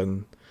things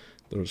when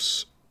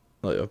there's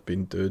like I've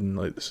been doing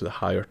like this is the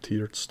higher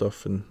tiered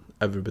stuff and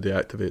everybody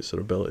activates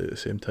their ability at the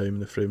same time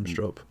and the frames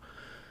drop.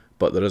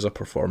 But there is a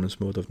performance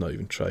mode I've not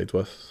even tried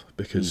with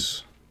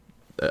because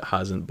it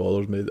hasn't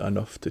bothered me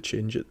enough to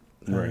change it.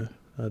 Right.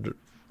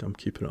 I'm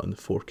keeping it on the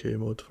 4K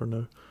mode for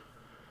now.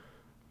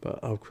 But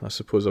I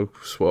suppose I'll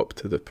swap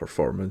to the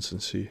performance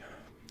and see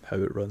how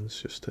it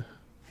runs just to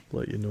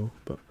let you know.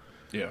 But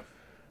yeah,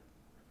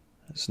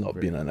 it's not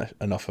been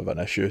enough of an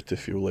issue to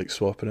feel like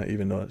swapping it,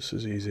 even though it's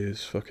as easy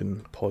as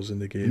fucking pausing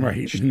the game.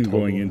 Right,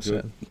 going into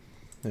it.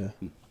 Yeah.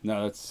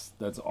 No,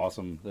 that's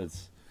awesome.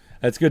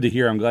 That's good to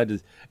hear. I'm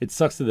glad it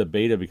sucks to the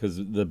beta because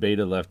the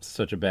beta left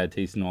such a bad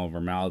taste in all of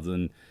our mouths,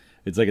 and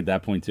it's like at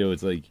that point too,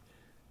 it's like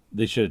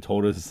they should have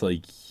told us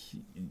like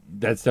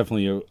that's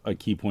definitely a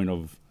key point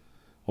of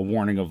a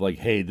warning of like,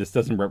 hey, this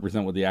doesn't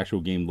represent what the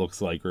actual game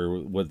looks like or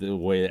what the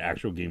way the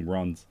actual game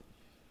runs.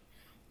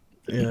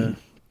 Yeah,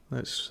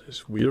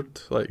 it's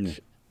weird, like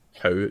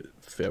how it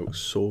felt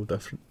so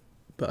different,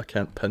 but I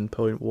can't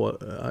pinpoint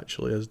what it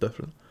actually is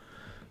different.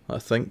 I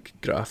think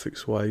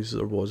graphics wise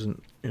there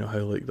wasn't, how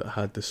like that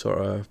had the sort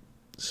of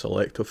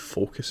selective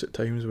focus at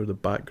times where the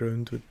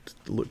background would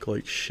look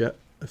like shit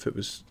if it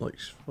was like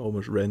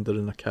almost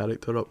rendering a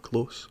character up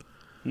close.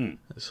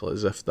 It's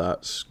as if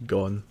that's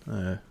gone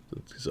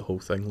because the whole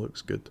thing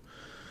looks good,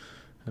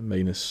 and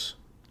minus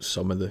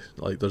some of the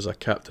there's a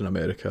Captain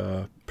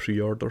America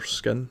pre-order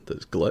skin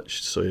that's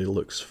glitched, so he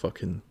looks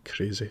fucking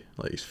crazy.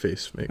 Like his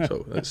face makes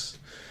out. It's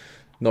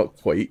not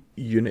quite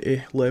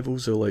Unity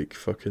levels of like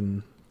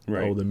fucking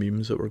all the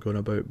memes that we're going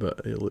about, but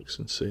it looks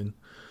insane.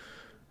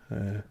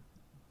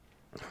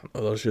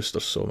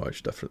 There's so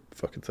much different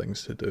fucking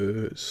things to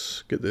do.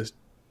 It's got this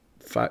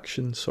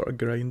faction sort of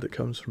grind that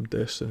comes from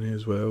Destiny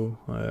as well.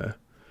 I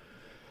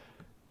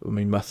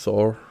mean, my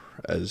Thor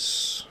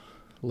is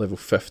level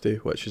 50,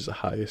 which is the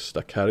highest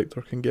a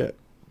character can get,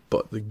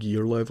 but the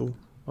gear level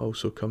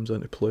also comes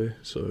into play,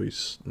 so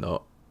he's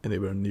not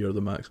anywhere near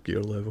the max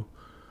gear level.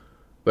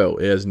 Well,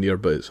 he is near,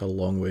 but it's a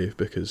long way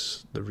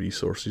because the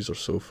resources are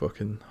so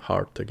fucking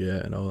hard to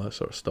get and all that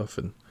sort of stuff,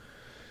 and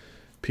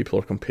people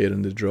are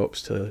comparing the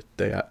drops to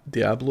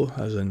Diablo,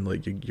 as in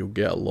like you'll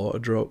get a lot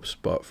of drops,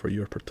 but for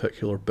your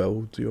particular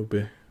build you'll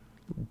be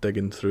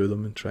digging through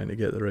them and trying to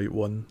get the right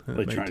one, and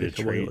like trying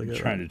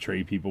to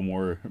trade people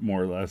more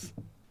or less.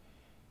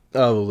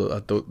 Oh,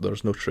 well,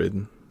 there's no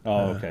trading.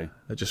 Oh, okay.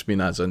 I just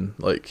mean as in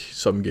like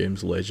some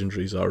games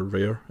legendaries are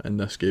rare. In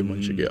this game,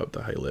 once you get up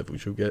to high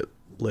levels you'll get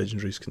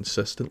legendaries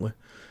consistently,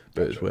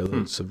 but it's whether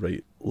it's the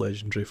right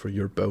legendary for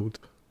your build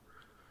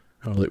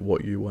or like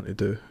what you want to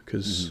do,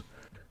 because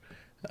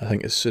I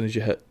think as soon as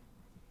you hit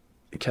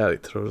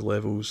character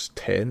levels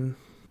 10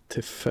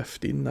 to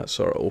 15, that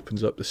sort of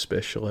opens up the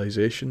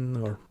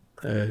specialisation or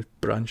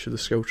branch of the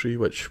skill tree,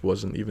 which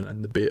wasn't even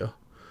in the beta.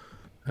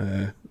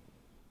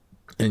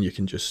 And you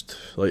can just,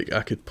 like,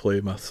 I could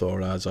play my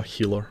Thor as a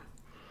healer,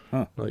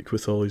 like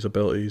with all his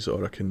abilities,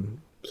 or I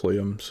can play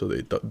him so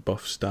that he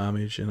buffs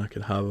damage, and I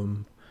can have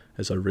him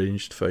as a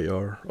ranged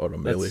fighter or a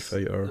melee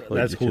fighter. Like,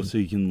 that's cool. So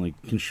you can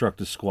like construct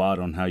a squad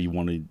on how you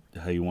want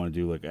to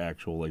do like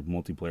actual like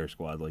multiplayer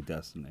squad like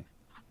Destiny.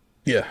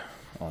 Yeah.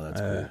 Oh, that's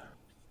cool.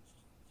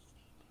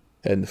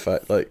 And the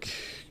fact, like,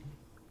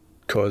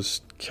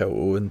 because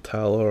Kilto and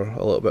Tal are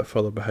a little bit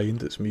further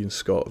behind, it's me and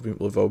Scott.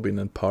 We've all been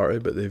in party,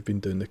 but they've been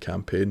doing the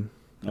campaign.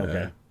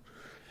 Okay.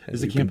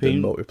 Is the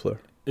campaign multiplayer?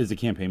 Is the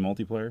campaign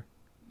multiplayer?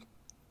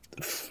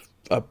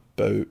 About,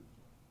 I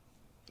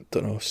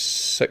don't know,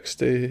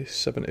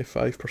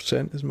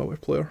 60-75% is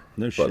multiplayer.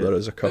 No shit. But there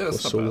is a couple of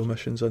that's not solo bad.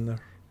 missions in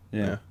there.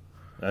 Yeah.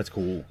 That's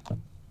cool.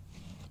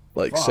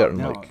 Like Fuck, certain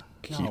no, like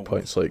key no.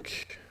 points,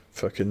 like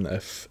fucking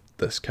if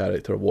this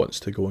character wants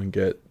to go and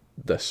get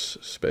this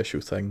special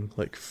thing,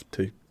 like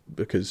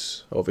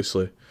because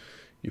obviously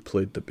you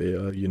played the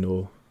beta, you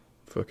know,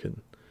 fucking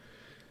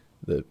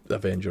the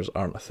Avengers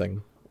aren't a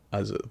thing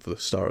as at the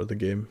start of the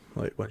game,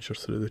 like once you're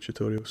through the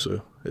tutorial.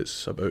 So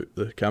it's about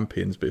the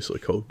campaign's basically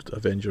called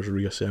Avengers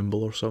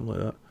Reassemble or something like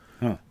that.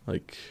 Huh.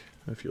 Like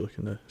if you look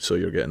in so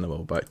you're getting them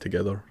all back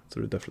together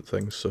through different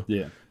things. So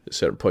Yeah. at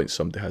certain points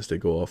somebody has to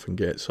go off and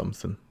get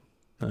something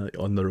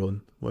on their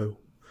own. Well,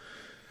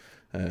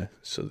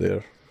 so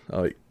they're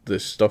like the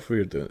stuff we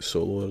were doing at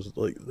solo is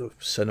like the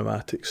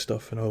cinematic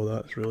stuff and all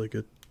that's really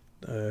good.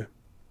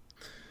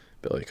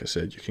 But like I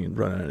said, you can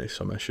run into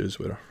some issues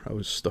where I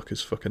was stuck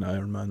as fucking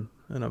Iron Man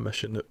in a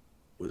mission that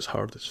was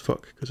hard as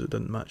fuck because it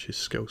didn't match his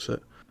skill set.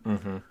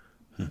 Mm-hmm.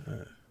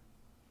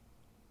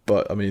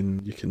 But I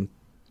mean, you can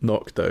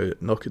knock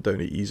it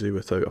down easy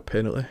without a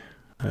penalty.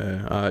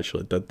 I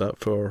actually did that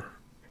for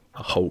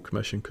a Hulk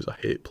mission because I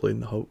hate playing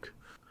the Hulk.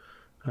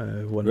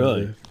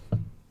 Really?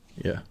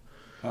 Yeah.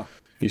 Huh.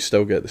 You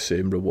still get the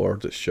same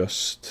reward. It's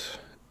just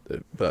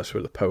that's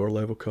where the power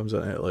level comes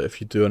in. Like if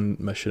you do a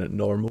mission at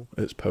normal,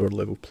 it's power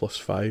level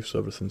 +5, so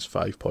everything's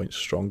 5 points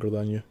stronger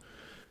than you,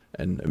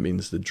 and it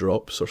means the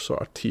drops are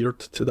sort of tiered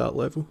to that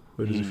level.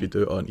 Whereas if you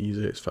do it on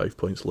easy, it's 5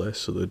 points less,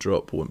 so the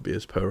drop won't be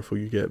as powerful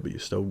you get, but you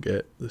still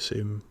get the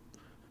same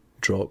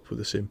drop with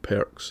the same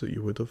perks that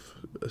you would have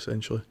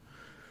essentially.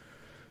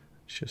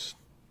 It's just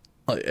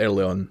like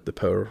early on, the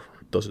power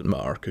doesn't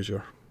matter because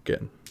you're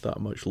getting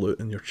that much loot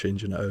and you're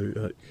changing it out.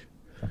 Like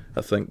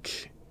I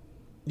think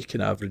you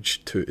can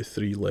average 2 to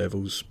 3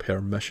 levels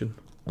per mission,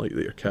 like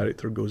that your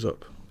character goes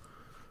up,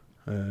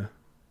 and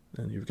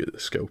you get the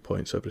skill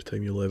points every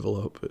time you level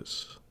up.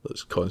 It's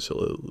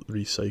constantly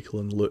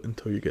recycling loot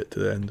until you get to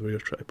the end where you're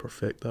trying to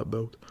perfect that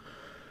build.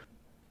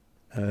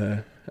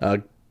 I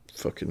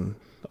fucking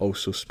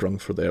also sprung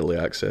for the early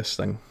access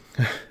thing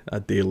a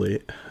day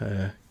late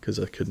because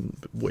I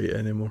couldn't wait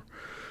anymore.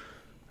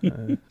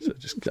 So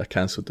I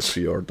cancelled the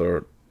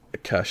pre-order. I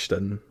cashed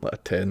in like a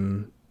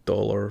 $10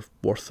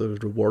 worth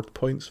of reward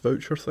points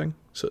voucher thing,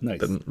 so it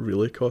didn't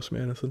really cost me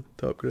anything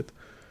to upgrade.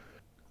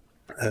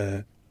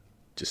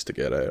 Just to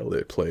get out early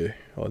to play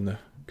on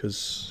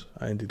because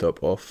I ended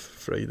up off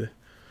Friday,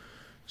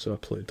 so I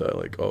played that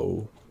like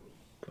I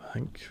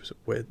think it was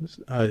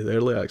Wednesday. The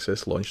early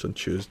access launched on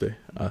Tuesday.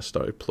 I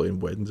started playing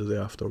Wednesday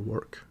after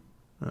work.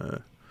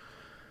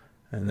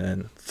 And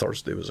then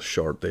Thursday was a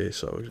short day,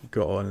 so I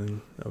got on and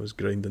I was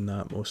grinding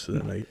that most of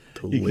the night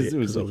till late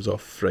because I was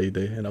off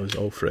Friday, and I was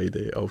all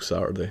Friday, all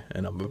Saturday,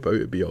 and I'm about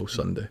to be all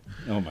Sunday.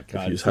 Oh my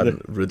god! If you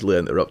hadn't rudely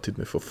interrupted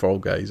me for Fall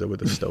Guys, I would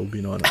have still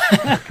been on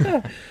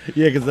it.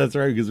 Yeah, because that's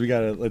right. Because we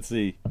got let's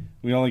see,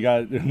 we only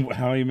got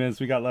how many minutes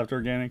we got left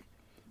organic?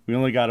 We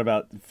only got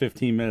about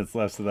 15 minutes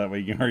left, so that way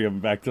you can hurry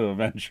up back to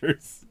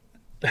Adventures.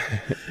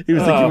 He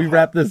was like, "Can we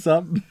wrap this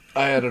up?"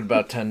 I added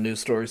about 10 news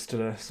stories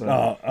today.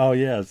 So. Oh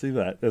yeah, I see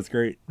that. That's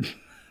great.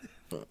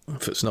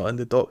 If it's not in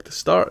the doc to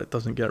start, it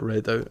doesn't get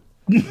read out.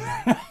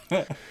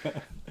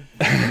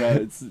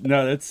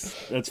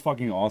 That's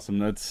fucking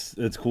awesome.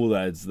 It's cool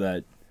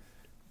that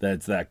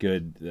that's that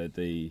good that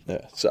they.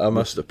 Yeah, so I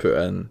must have put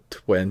in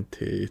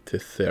 20 to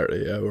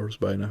 30 hours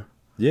by now.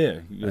 Yeah,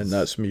 and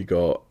that's me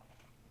got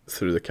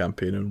through the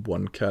campaign and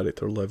one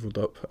character leveled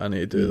up. I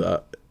need to do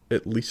that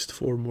at least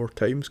 4 more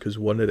times because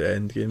one of the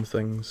end game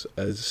things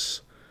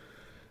is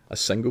a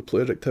single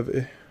player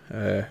activity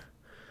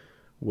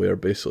where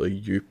basically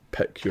you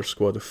pick your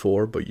squad of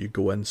 4 but you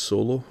go in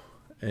solo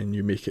and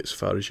you make it as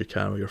far as you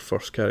can with your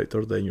first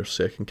character, then your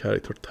second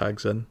character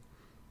tags in,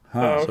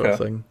 sort of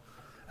thing.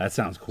 That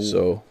sounds cool.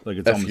 So like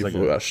it's if almost you've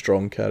like got a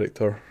strong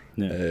character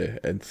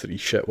and 3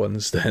 shit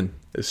ones, then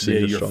as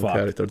soon as your strong fucked.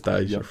 character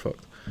dies, you're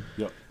fucked.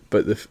 Yep.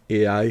 But the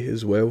AI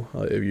as well,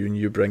 like if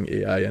you bring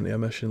AI into a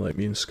mission, like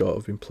me and Scott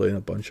have been playing a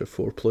bunch of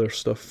 4-player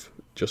stuff,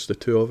 just the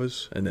 2 of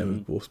us, and then we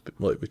both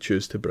we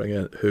choose to bring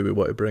in who we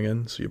want to bring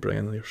in. So you bring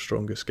in your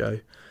strongest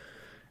guy,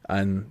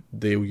 and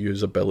they'll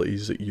use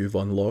abilities that you've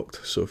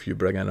unlocked. So if you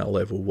bring in a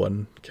level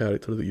 1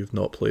 character that you've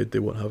not played, they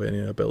won't have any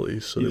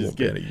abilities, so they won't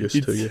be any use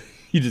to you.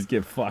 You just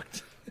get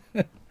fucked.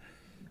 But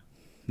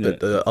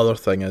the other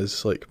thing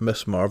is, like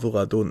Miss Marvel,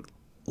 I don't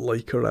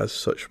like her as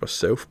such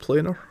myself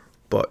playing her,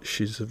 but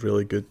she's a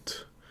really good,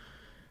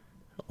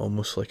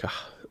 almost like a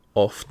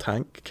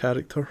off-tank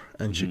character,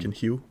 and she can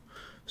heal.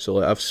 So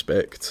like I've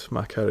spec'd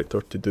my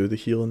character to do the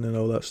healing and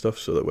all that stuff,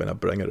 so that when I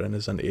bring her in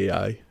as an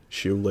AI,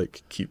 she'll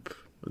like keep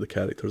the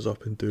characters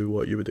up and do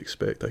what you would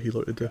expect a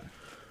healer to do.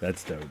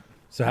 That's dope.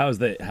 So how's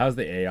the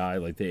AI,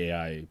 like the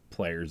AI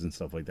players and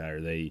stuff like that?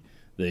 Are they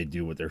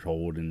do what they're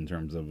told in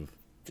terms of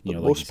For the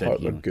like you most said,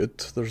 part, they're healing. good.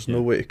 There's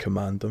no way to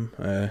command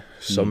them.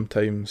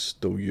 Sometimes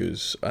they'll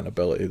use an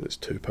ability that's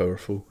too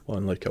powerful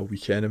on like a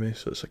weak enemy,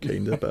 so it's a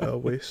kind of bit of a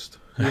waste.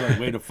 You're like,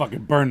 way to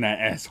fucking burn that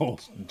asshole.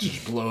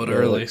 Just blow it Well,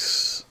 early. like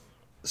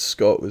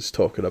Scott was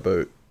talking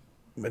about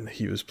when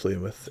he was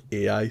playing with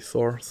AI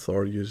Thor.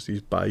 Thor used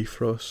his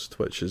Bifrost,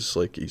 which is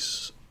like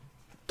his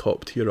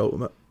top tier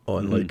ultimate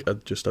on like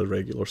just a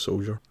regular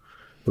soldier.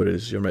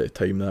 Whereas you're meant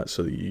to time that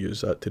so that you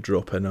use that to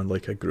drop in on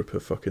like a group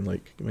of fucking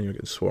like when you're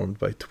getting swarmed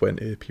by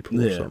 20 people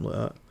or something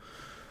like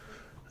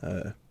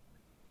that.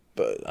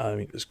 But I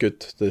mean, it's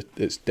good.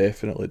 It's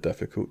definitely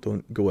difficult.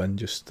 Don't go in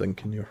just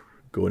thinking you're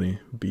going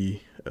to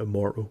be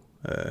immortal.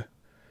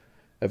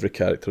 Every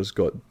character's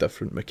got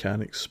different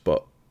mechanics,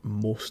 but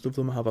most of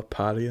them have a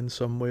parry in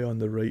some way on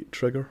the right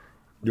trigger.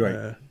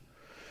 Right.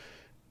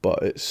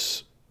 But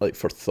it's like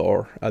for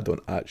Thor, I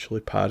don't actually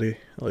parry.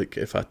 Like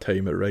if I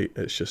time it right,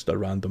 it's just a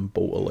random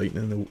bolt of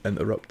lightning that will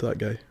interrupt that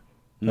guy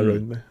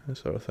around me, that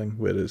sort of thing.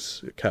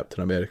 Whereas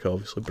Captain America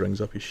obviously brings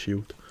up his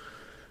shield.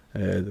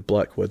 The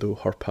Black Widow,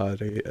 her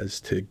parry is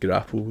to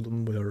grapple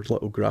them with her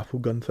little grapple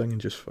gun thing and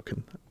just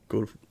fucking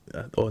go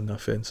on the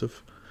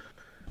offensive.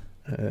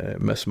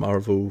 Miss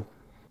Marvel,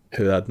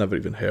 who I'd never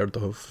even heard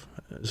of,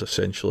 is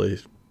essentially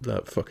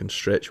that fucking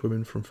stretch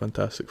woman from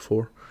Fantastic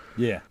Four.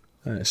 Yeah.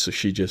 So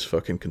she just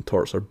fucking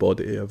contorts her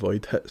body to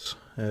avoid hits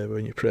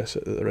when you press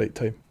it at the right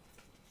time.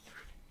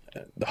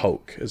 The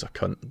Hulk is a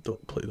cunt.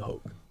 Don't play the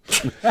Hulk.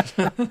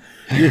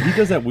 Yeah, he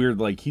does that weird,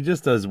 like, he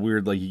just does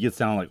weird, like, he gets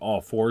down like all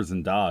fours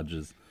and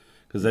dodges.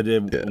 Because I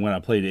did when I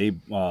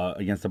played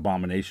against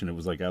Abomination. It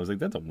was like, I was like,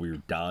 that's a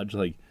weird dodge.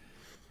 Like,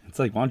 it's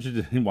like, why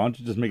don't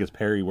you just make his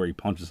parry where he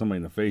punches somebody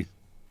in the face?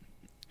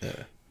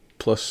 Yeah.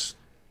 Plus,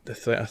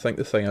 I think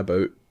the thing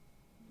about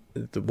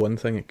the one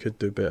thing it could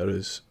do better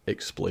is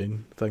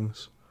explain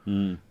things.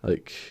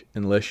 Like,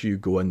 unless you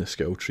go in the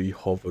skill tree,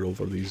 hover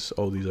over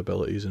all these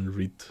abilities and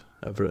read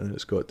everything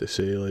it's got to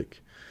say,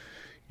 like,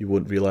 you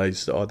won't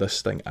realise that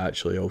this thing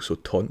actually also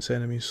taunts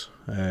enemies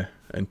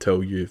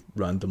until you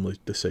randomly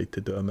decide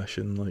to do a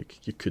mission.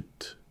 Like, you could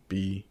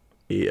be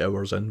 8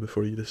 hours in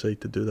before you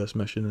decide to do this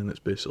mission, and it's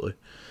basically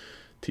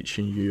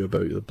teaching you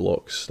about the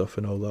blocks stuff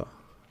and all that.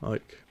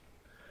 Like,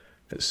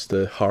 it's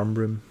the harm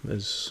room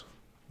is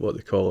what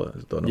they call it.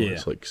 I don't know. Yeah.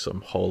 It's like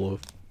some hollow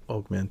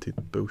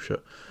augmented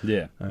bullshit.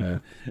 Yeah.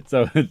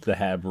 So it's the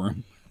Hab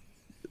room.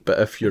 But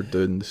if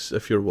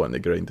you're wanting to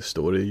grind the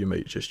story, you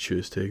might just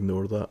choose to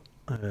ignore that,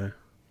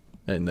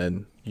 and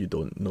then you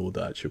don't know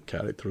the actual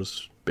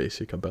character's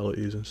basic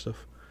abilities and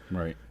stuff.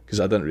 Right. Because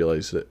I didn't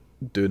realise that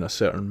doing a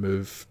certain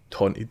move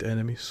taunted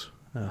enemies.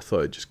 I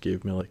thought it just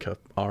gave me like a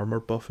armor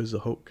buff as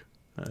the Hulk.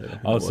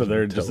 So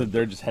they're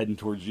just heading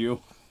towards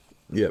you.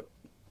 Yep.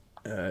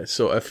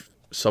 So if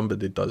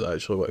somebody does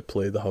actually want to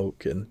play the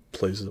Hulk and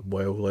plays them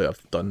well, like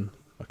I've done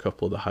a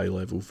couple of the high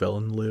level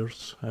villain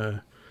layers,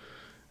 where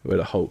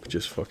the Hulk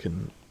just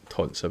fucking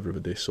taunts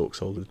everybody,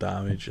 soaks all the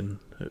damage, and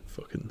it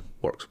fucking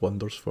works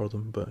wonders for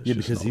them. But it's just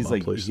because not he's my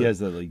like, play he style. has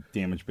that like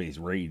damage based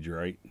rage,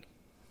 right?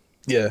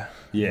 Yeah.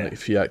 Yeah. Like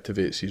if he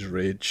activates his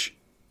rage,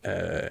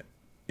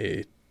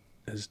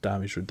 his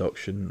damage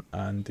reduction,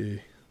 and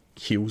he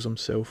heals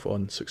himself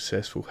on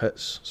successful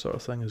hits, sort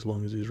of thing, as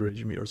long as his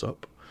rage meter's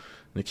up.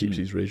 And he keeps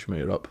his rage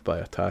meter up by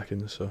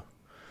attacking, so...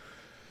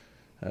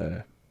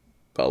 but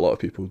a lot of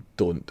people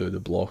don't do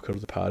the block or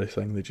the parry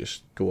thing. They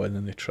just go in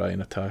and they try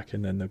and attack,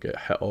 and then they'll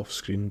get hit off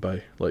screen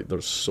by... Like,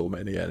 there's so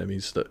many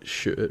enemies that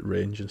shoot at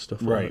range and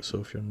stuff like that,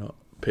 so if you're not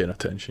paying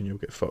attention, you'll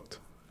get fucked.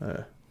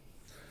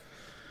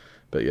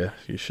 But yeah,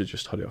 you should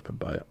just hurry up and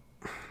buy it.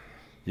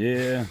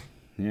 Yeah,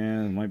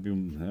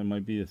 that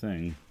might be a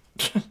thing.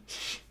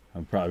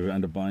 I'll probably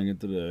end up buying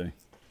it today.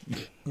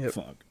 Yep.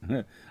 Fuck.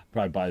 I'll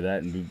probably buy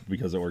that, and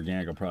because of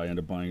organic, I'll probably end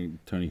up buying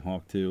Tony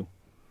Hawk too.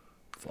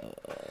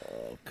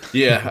 Fuck.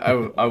 Yeah,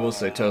 I will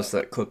say, Toast,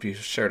 that clip you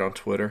shared on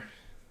Twitter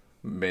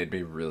made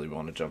me really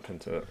want to jump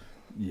into it.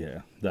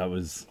 Yeah, that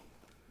was...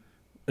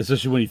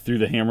 Especially when he threw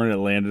the hammer and it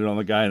landed on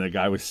the guy, and the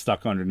guy was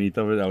stuck underneath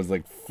of it. I was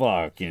like,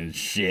 fucking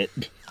shit.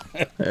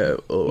 I've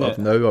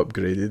now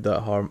upgraded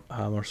that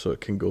hammer so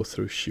it can go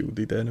through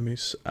shielded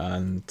enemies,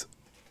 and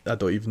I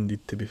don't even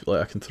need to be...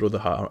 Like, I can throw the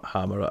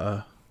hammer at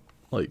a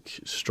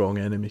strong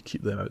enemy,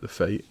 keep them out of the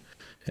fight,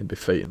 and be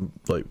fighting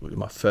like with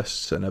my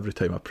fists, and every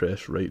time I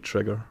press right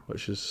trigger,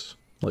 which is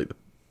like the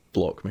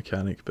block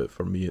mechanic, but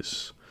for me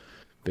it's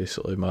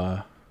basically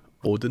my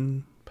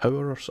Odin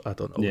power, or I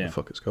don't know what the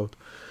fuck it's called.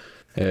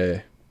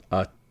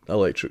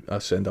 I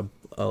send an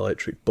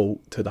electric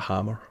bolt to the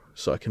hammer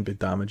so I can be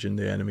damaging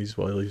the enemies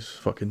while he's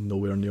fucking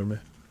nowhere near me.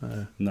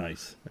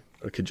 Nice.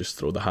 I could just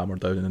throw the hammer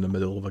down in the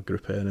middle of a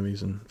group of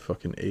enemies and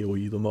fucking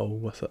AoE them all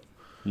with it.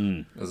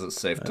 Is it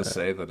safe to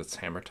say that it's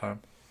hammer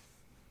time?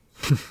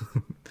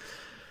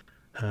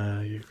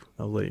 I'll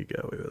let you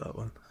get away with that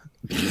one.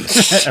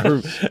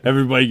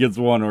 Everybody gets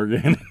one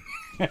organic.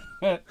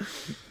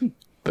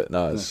 But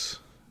no, it's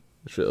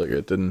really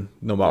good, and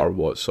no matter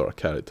what sort of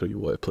character you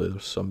want to play,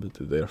 there's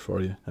somebody there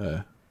for you.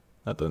 I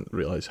didn't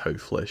realise how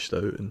fleshed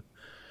out and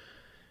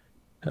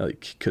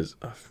Like, because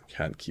I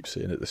can't keep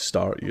saying at the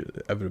start,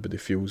 everybody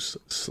feels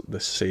the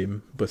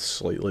same with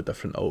slightly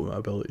different ultimate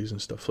abilities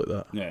and stuff like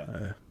that.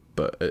 Yeah.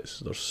 But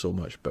there's so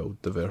much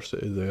build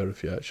diversity there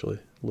if you actually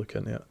look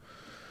into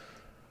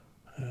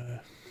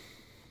it.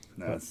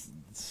 That's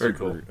Very super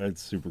cool.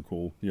 That's super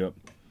cool. Yep.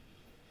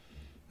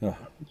 Oh,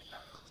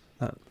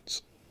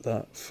 That's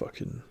that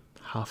fucking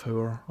half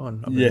hour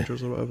on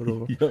Avengers or whatever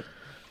over. yep.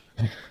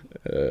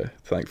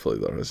 Thankfully,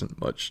 there isn't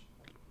much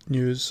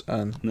news,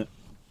 and No.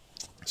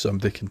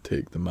 somebody can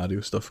take the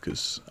Mario stuff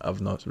because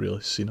I've not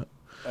really seen it.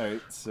 All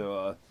right,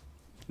 so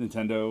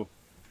Nintendo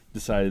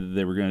decided that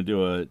they were going to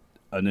do a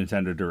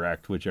Nintendo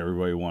Direct, which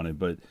everybody wanted,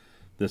 but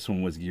this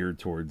one was geared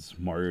towards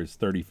Mario's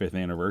 35th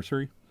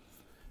anniversary,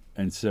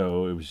 and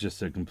so it was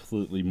just a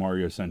completely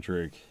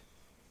Mario-centric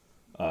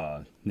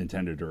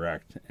Nintendo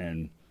Direct.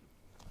 And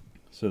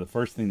so the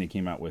first thing they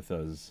came out with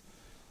was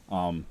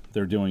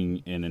they're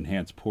doing an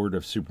enhanced port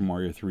of Super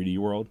Mario 3D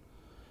World,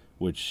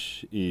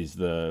 which is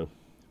the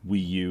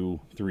Wii U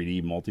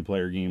 3D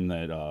multiplayer game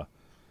that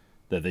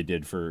they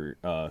did for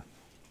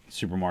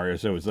Super Mario.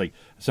 So it was like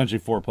essentially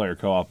 4-player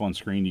co-op on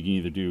screen. You can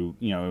either do,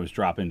 it was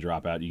drop in,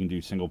 drop out. You can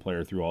do single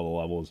player through all the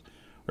levels,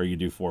 or you can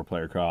do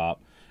 4-player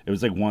co-op. It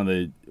was like one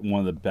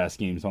of the best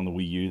games on the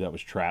Wii U that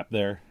was trapped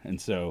there, and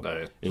so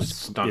It was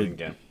stunning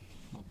game.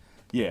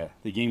 Yeah,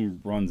 the game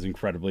runs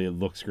incredibly. It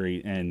looks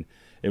great, and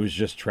it was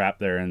just trapped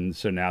there. And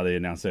so now they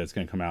announced that it's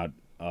going to come out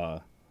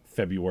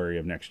February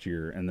of next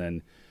year, and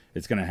then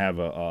it's going to have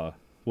a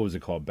what was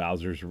it called?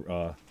 Bowser's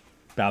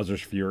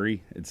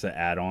Fury. It's an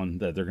add-on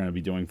that they're going to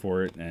be doing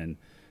for it, and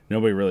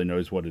nobody really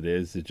knows what it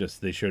is. It just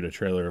they showed a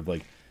trailer of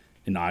like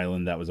an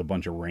island that was a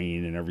bunch of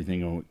rain and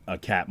everything. A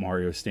cat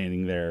Mario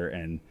standing there,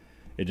 and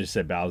it just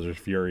said Bowser's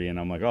Fury, and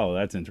I'm like, oh,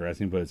 that's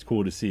interesting. But it's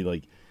cool to see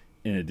like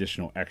an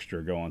additional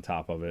extra go on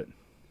top of it.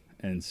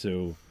 And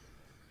so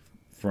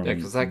from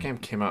because that game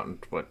came out in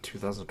what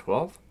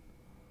 2012.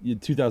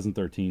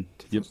 2013.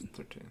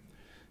 2013.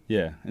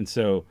 Yeah, and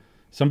so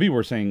some people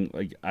were saying,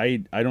 like,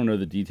 I don't know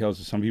the details,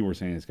 but some people were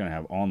saying it's going to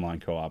have online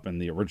co-op, and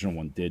the original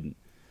one didn't.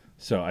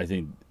 So I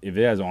think if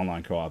it has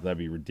online co-op, that'd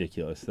be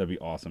ridiculous. That'd be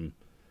awesome.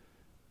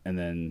 And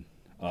then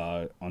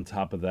on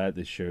top of that,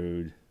 they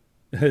showed...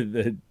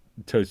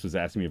 Toast was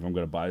asking me if I'm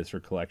going to buy this for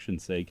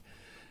collection's sake.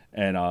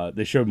 And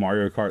they showed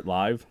Mario Kart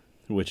Live,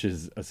 which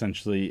is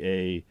essentially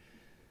a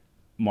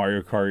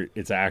Mario Kart.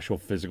 It's an actual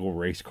physical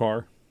race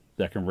car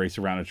that can race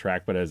around a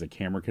track, but has a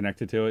camera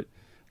connected to it,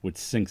 which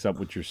syncs up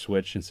with your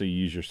Switch, and so you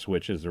use your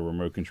Switch as a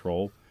remote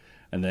control.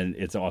 And then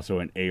it's also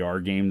an AR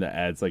game that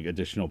adds like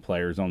additional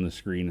players on the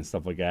screen and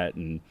stuff like that,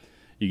 and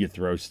you can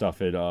throw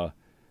stuff at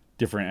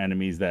different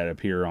enemies that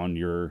appear on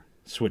your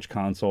Switch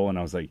console. And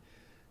I was like,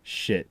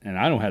 shit, and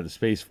I don't have the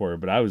space for it,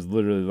 but I was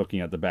literally looking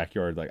at the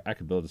backyard like I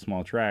could build a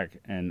small track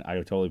and I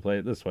would totally play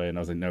it this way. And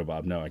I was like, no,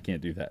 Bob, no, I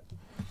can't do that.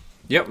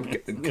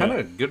 Yep, kind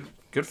of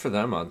good for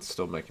them on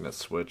still making a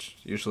Switch.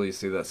 Usually you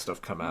see that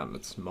stuff come out and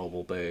it's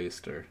mobile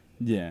based or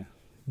Yeah,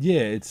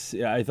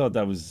 I thought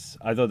that was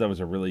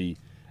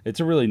it's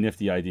a really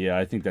nifty idea.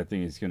 I think that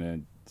thing is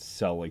gonna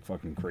sell like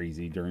fucking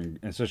crazy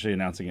especially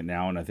announcing it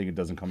now, and I think it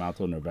doesn't come out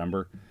till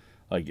November.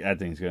 Like that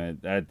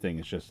thing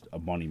is just a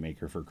money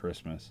maker for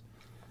Christmas.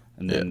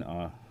 And then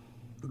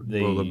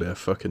will there be a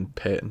fucking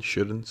pet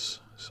insurance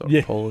sort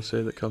of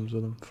policy that comes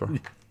with them for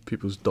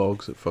people's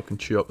dogs that fucking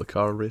chew up the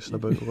car racing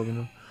about the living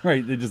room?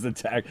 Right, they just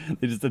attack it.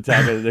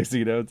 The next thing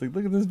you know, it's like,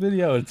 look at this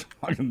video. It's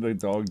fucking the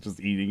dog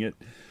just eating it.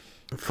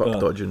 Fuck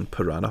dodging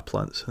piranha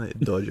plants and they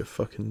dodge a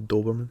fucking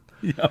Doberman.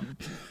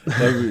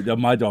 Yeah,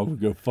 my dog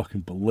would go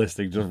fucking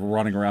ballistic just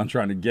running around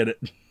trying to get it.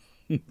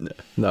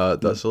 No,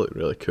 that's like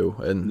really cool.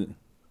 And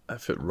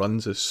if it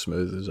runs as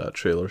smooth as that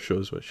trailer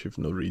shows, which you've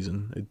no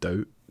reason to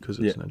doubt because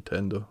it's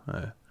Nintendo,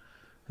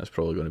 that's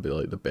probably going to be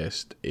like the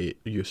best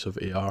use of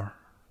AR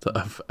that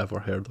I've ever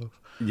heard of.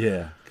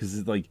 Yeah, because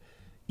it's like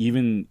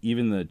even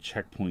the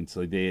checkpoints,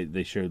 like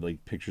they showed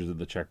like pictures of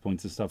the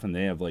checkpoints and stuff, and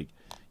they have like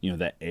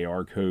that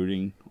AR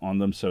coding on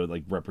them, so it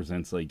like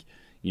represents like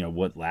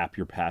what lap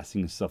you're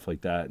passing and stuff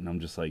like that. And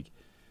I'm just like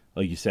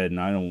you said,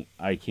 and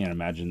I can't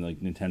imagine like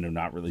Nintendo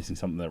not releasing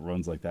something that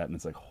runs like that. And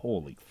it's like,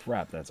 holy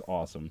crap, that's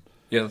awesome.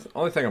 Yeah, the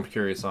only thing I'm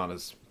curious on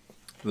is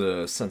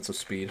the sense of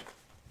speed.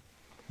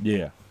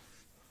 Yeah,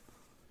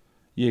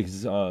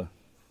 because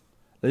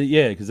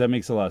that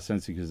makes a lot of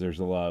sense, because there's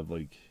a lot of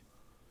like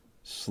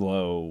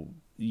slow.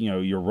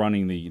 You're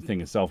running the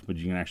thing itself, but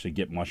you can actually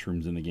get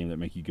mushrooms in the game that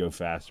make you go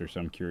faster. So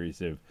I'm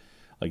curious if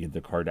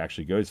the card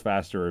actually goes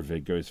faster, or if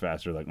it goes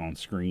faster like on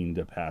screen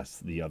to pass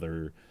the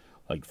other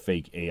like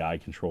fake AI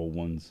control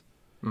ones.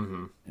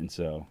 Mm-hmm. And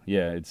so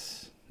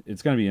it's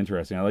going to be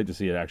interesting. I like to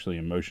see it actually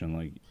in motion,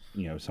 like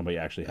somebody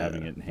actually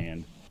having it in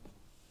hand.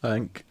 I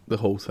think the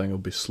whole thing will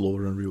be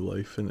slower in real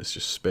life, and it's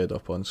just sped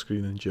up on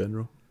screen in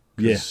general.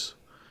 Yes,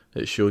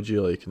 it showed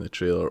you like in the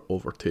trailer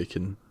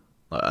overtaking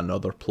like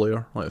another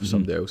player, like if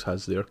somebody else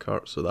has their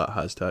cart, so that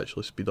has to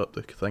actually speed up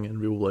the thing in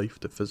real life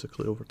to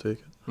physically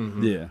overtake it.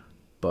 Mm-hmm. Yeah,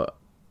 but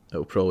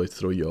it'll probably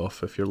throw you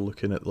off if you're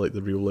looking at like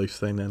the real life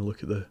thing, then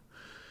look at the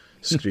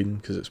screen,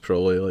 because it's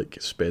probably like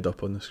sped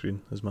up on the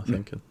screen, is my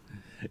thinking.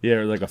 Yeah,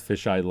 or like a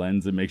fisheye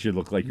lens that makes you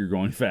look like you're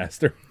going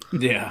faster.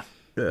 Yeah.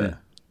 Yeah.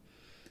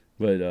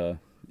 But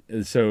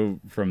so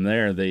from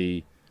there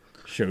they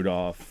showed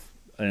off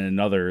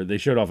another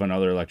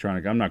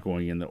electronic. I'm not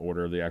going in the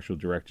order of the actual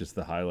direct, just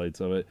the highlights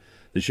of it.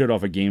 They showed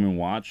off a Game and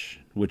Watch,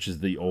 which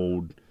is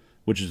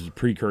a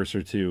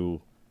precursor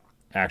to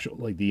actual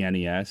like the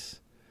NES,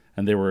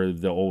 and they were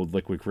the old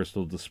liquid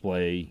crystal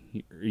display,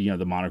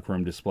 the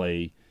monochrome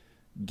display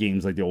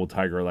games like the old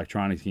Tiger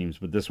Electronics games,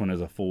 but this one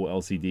has a full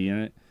LCD in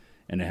it,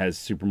 and it has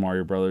Super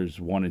Mario Brothers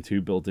 1 and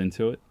 2 built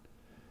into it.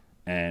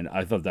 And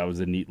I thought that was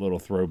a neat little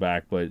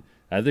throwback, but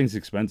that thing's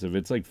expensive.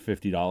 It's like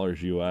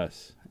 $50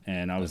 US.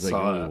 And I was like,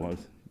 oh, what?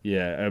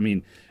 Yeah, I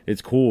mean,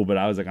 it's cool, but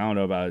I was like, I don't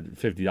know about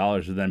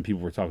 $50. And then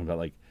people were talking about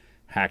like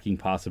hacking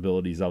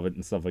possibilities of it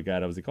and stuff like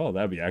that. I was like, oh,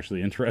 that'd be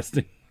actually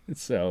interesting.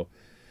 So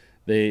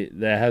that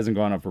hasn't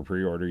gone up for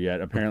pre-order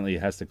yet. Apparently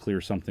it has to clear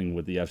something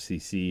with the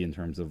FCC in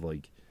terms of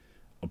like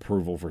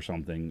approval for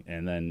something,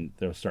 and then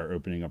they'll start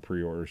opening up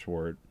pre-orders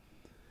for it.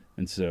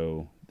 And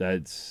so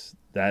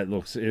it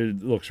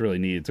looks really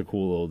neat. It's a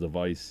cool little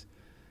device.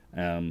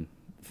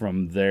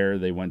 From there,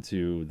 they went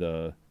to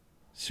the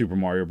Super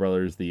Mario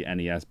Brothers, the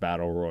NES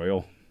Battle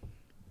Royal.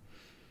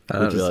 I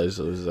didn't realize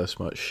there was this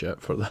much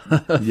shit for that. I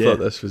thought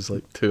this was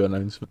like 2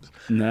 announcements.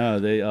 No,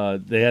 they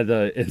had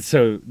and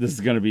so this is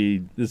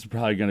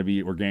probably gonna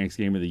be Organics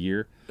Game of the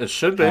Year. It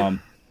should be.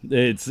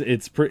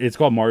 It's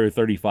called Mario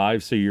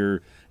 35. So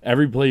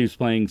every player is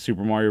playing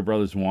Super Mario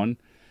Brothers 1,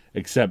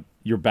 except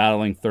you're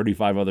battling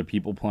 35 other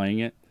people playing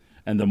it.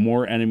 And the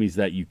more enemies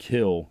that you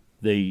kill,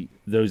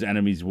 those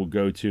enemies will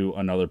go to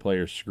another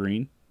player's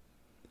screen.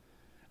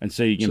 And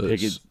so you can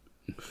pick it.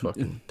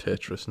 Fucking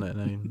Tetris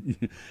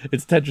 99.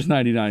 It's Tetris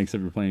 99,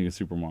 except you're playing a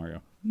Super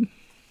Mario.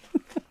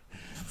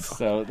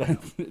 So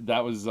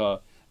that was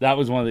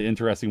one of the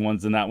interesting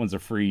ones, and that one's a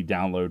free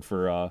download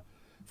for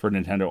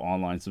Nintendo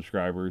Online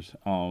subscribers.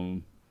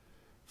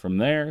 From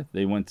there,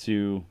 they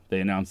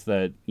announced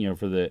that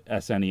for the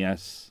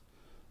SNES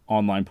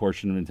online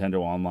portion of Nintendo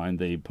Online,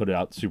 they put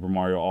out Super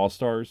Mario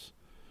All-Stars,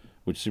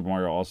 which Super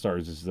Mario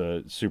All-Stars is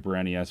the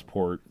Super NES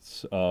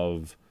ports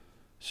of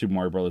Super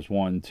Mario Brothers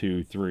 1,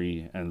 2,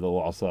 3, and the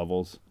Lost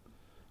Levels.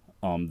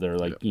 They're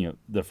like,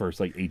 the first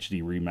like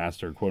HD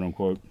remaster, quote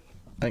unquote.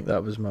 I think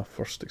that was my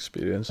first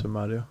experience in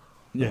Mario.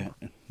 Yeah,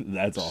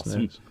 that's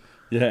awesome. SNES.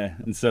 Yeah,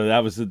 and so that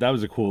was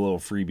a cool little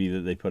freebie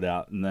that they put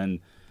out. And then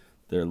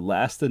their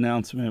last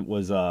announcement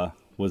was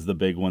the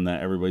big one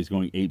that everybody's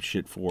going ape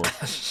shit for.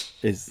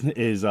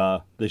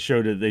 They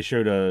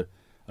showed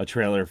a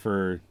trailer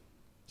for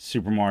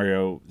Super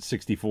Mario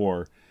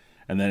 64,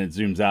 and then it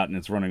zooms out and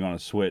it's running on a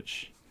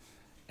Switch.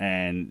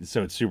 And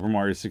so it's Super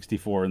Mario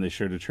 64, and they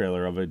showed a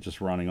trailer of it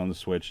just running on the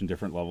Switch in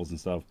different levels and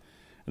stuff.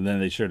 And then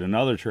they showed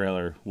another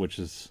trailer, which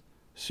is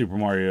Super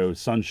Mario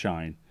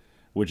Sunshine,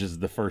 which is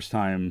the first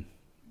time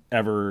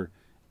ever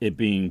it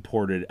being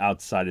ported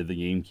outside of the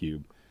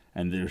GameCube.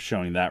 And they're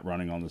showing that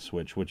running on the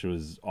Switch, which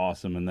was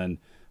awesome. And then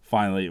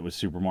finally it was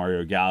Super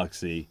Mario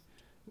Galaxy,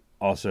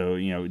 also,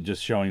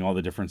 just showing all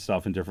the different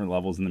stuff and different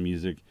levels in the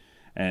music.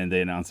 And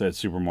they announced that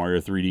Super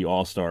Mario 3D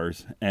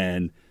All-Stars.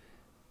 And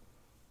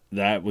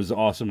that was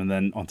awesome. And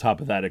then on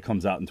top of that, it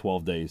comes out in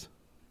 12 days.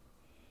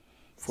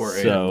 For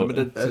a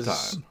limited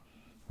time.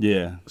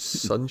 Yeah.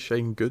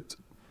 Sunshine good?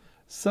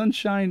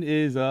 Sunshine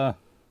is... I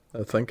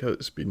think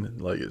it's been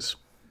like it's...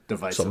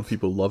 divisive. Some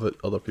people love it,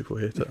 other people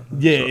hate it.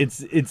 Yeah,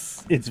 so.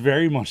 It's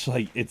very much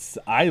like...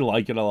 I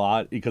like it a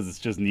lot because it's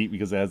just neat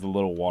because it has the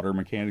little water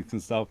mechanics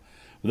and stuff.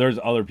 But there's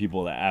other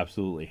people that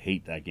absolutely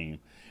hate that game.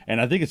 And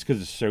I think it's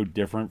because it's so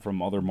different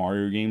from other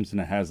Mario games, and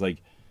it has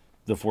like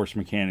the force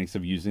mechanics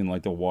of using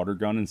like the water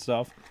gun and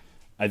stuff.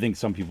 I think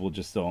some people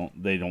just don't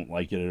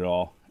like it at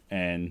all.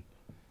 And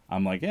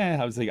I'm like,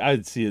 I was like,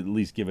 I'd see at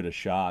least give it a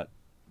shot.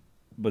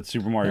 But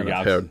Super Mario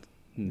Galaxy...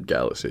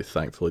 Galaxy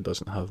thankfully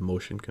doesn't have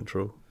motion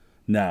control.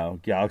 No,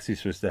 Galaxy's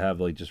supposed to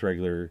have like just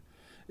regular...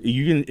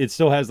 It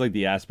still has like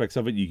the aspects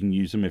of it. You can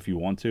use them if you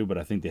want to, but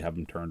I think they have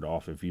them turned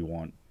off if you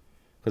want.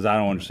 Because I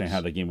don't understand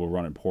how the game will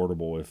run it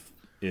portable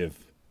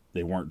if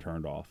they weren't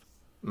turned off.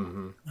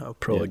 Mm-hmm. I'll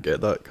probably get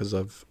that because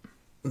I've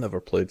never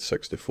played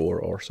 64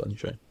 or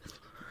Sunshine.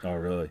 Oh,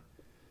 really?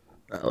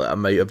 I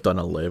might have done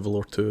a level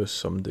or two at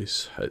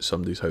somebody's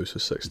house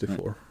with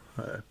 64.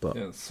 But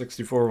yeah,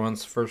 64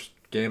 one's the first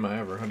game I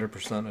ever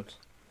 100%ed.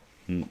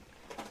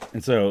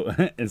 And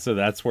so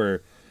that's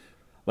where,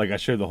 like, I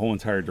showed the whole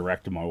entire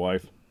direct to my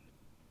wife,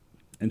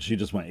 and she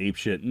just went ape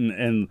shit.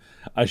 And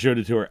I showed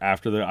it to her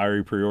after I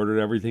already pre-ordered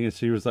everything, and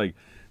she was like,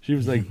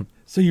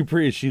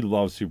 so she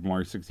loves Super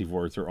Mario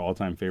 64. It's her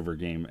all-time favorite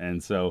game.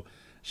 And so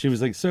she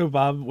was like, so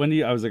Bob, when do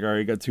you... I was like, all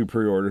right, got 2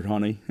 pre-ordered,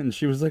 honey. And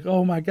she was like,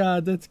 oh my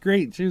God, that's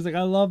great. She was like,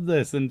 I love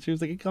this. And she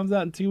was like, it comes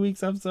out in 2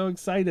 weeks. I'm so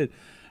excited.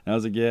 And I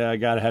was like, yeah, I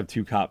got to have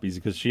 2 copies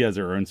because she has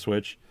her own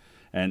Switch.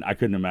 And I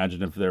couldn't imagine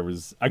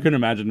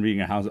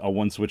being a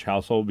one Switch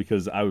household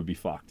because I would be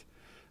fucked.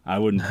 I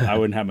wouldn't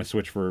have my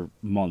Switch for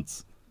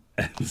months.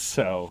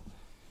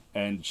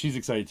 And she's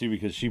excited too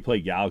because she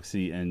played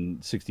Galaxy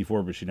and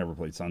 64, but she never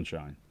played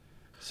Sunshine.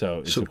 So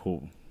it's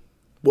cool.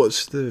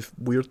 What's the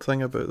weird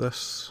thing about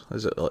this?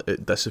 Is it like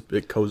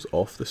it goes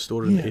off the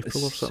store in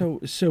April or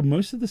something? So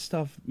most of the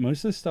stuff,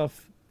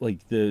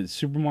 like the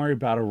Super Mario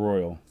Battle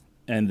Royal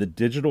and the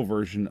digital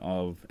version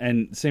of,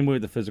 and same way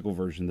with the physical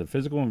version, the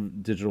physical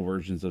and digital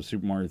versions of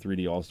Super Mario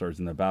 3D All Stars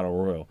and the Battle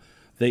Royal,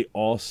 they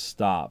all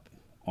stop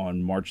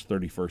on March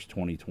 31st,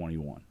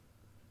 2021.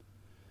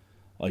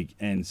 Like,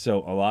 and so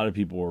a lot of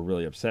people were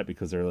really upset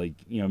because they're like,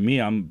 you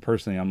know,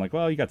 I'm like,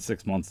 well, you got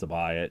 6 months to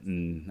buy it,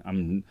 and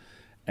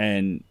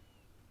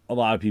a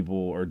lot of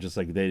people are just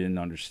like, they didn't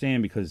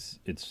understand because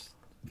it's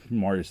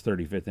Mario's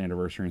 35th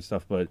anniversary and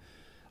stuff, but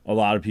a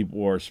lot of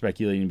people are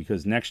speculating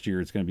because next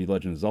year it's going to be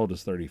Legend of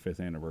Zelda's 35th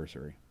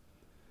anniversary.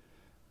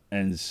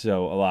 And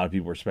so a lot of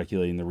people are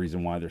speculating the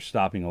reason why they're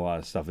stopping a lot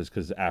of stuff is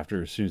because as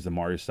soon as the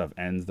Mario stuff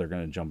ends, they're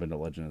going to jump into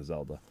Legend of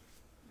Zelda.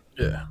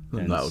 Yeah,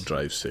 and that'll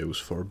drive sales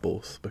for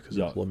both because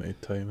it's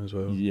limited time as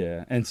well.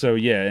 Yeah, and so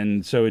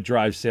it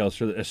drives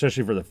sales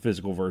especially for the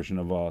physical version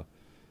of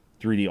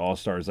 3D All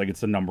Stars. Like,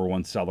 it's the number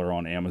 1 seller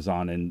on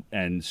Amazon,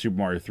 and Super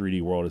Mario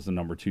 3D World is the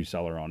number 2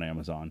 seller on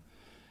Amazon.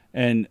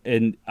 And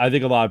I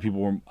think a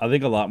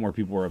lot more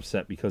people were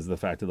upset because of the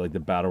fact that, like, the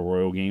Battle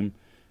Royal game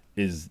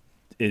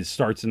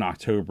starts in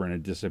October and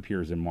it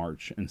disappears in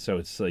March. And so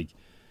it's like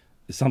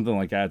something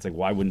like that. It's like,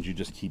 why wouldn't you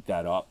just keep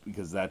that up?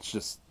 Because that's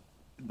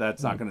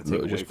not going to take.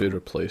 It'll just be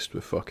replaced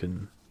with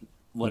fucking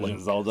Legend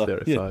of Zelda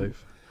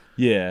 35.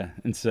 Yeah,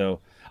 and so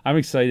I'm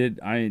excited.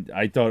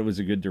 I thought it was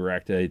a good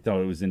direct. I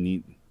thought it was a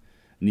neat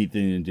thing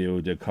to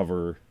do to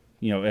cover.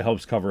 You know, it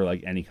helps cover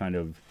like any kind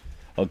of,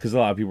 because a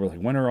lot of people are like,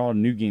 when are all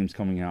new games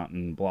coming out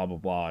and blah blah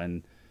blah,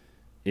 and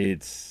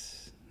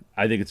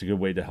I think it's a good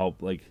way to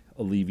help like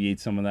alleviate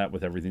some of that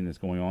with everything that's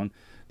going on.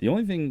 The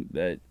only thing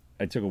that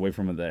I took away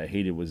from it that I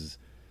hated was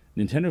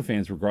Nintendo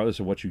fans, regardless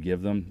of what you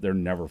give them, they're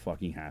never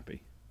fucking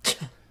happy.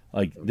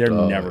 Like, they're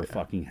never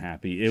fucking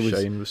happy.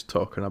 Shane was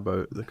talking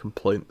about the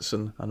complaints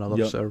in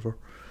another server.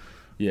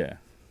 Yeah.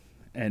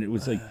 And it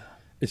was like,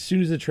 as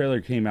soon as the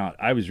trailer came out,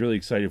 I was really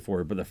excited for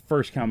it. But the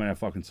first comment I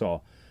fucking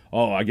saw,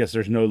 oh, I guess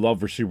there's no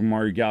love for Super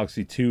Mario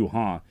Galaxy 2,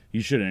 huh?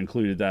 You should have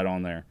included that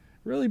on there.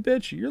 Really,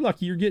 bitch? You're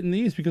lucky you're getting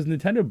these because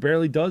Nintendo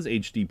barely does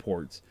HD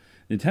ports.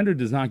 Nintendo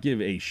does not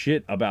give a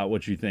shit about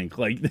what you think.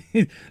 Like,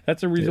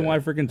 that's the reason why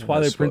freaking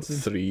Twilight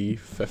Princess... $3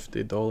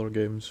 $50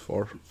 games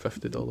for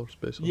 $50,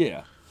 basically.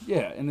 Yeah.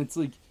 Yeah, and it's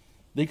like,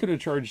 they could have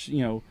charged,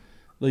 you know,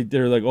 like,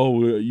 they're like,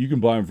 oh, you can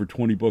buy them for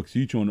 $20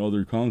 each on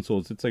other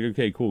consoles. It's like,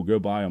 okay, cool, go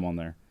buy them on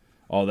there.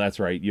 Oh, that's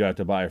right, you have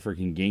to buy a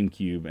freaking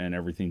GameCube and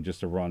everything just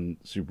to run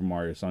Super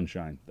Mario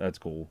Sunshine. That's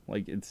cool.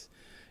 Like,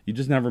 you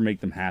just never make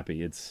them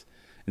happy. It's,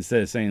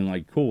 instead of saying,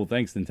 like, cool,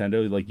 thanks,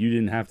 Nintendo, like, you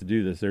didn't have to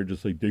do this. They're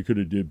just like, they could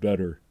have did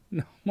better.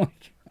 No,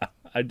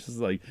 I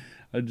just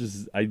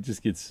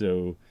get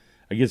so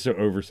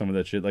over some of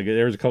that shit. Like,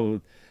 there was a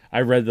couple... I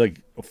read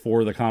like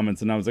 4 of the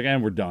comments and I was like,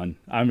 we're done.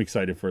 I'm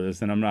excited for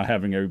this and I'm not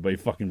having everybody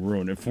fucking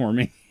ruin it for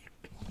me.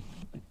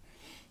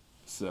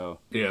 So,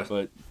 yeah.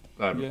 But,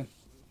 yeah.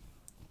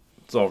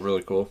 It's all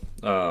really cool.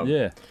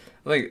 Yeah.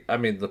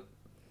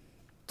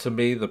 To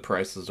me, the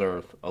prices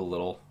are a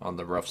little on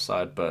the rough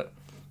side, but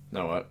you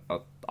know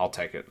what? I'll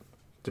take it.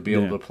 To be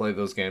able to play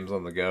those games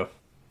on the go,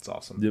 it's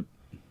awesome. Yep.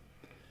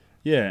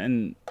 Yeah,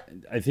 and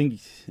I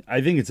think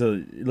it's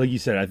like you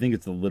said, I think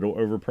it's a little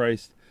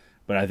overpriced.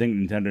 But I think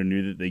Nintendo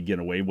knew that they'd get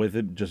away with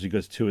it just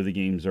because 2 of the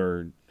games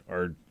are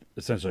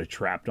essentially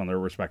trapped on their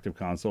respective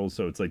consoles.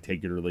 So it's like,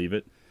 take it or leave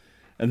it.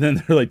 And then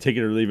they're like, take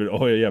it or leave it.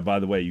 Oh, yeah, by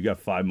the way, you got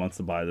 5 months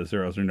to buy this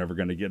or else you're never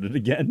going to get it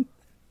again.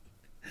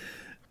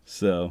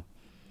 So,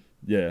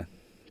 yeah.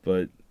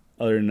 But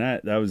other than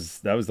that, that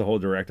was the whole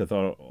direct. I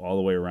thought all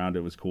the way around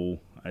it was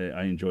cool.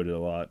 I enjoyed it a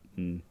lot.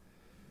 And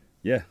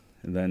yeah.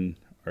 And then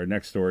our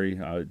next story,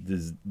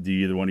 do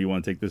either one of you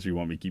want to take this or you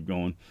want me to keep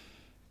going?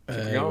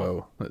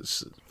 Well,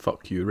 it's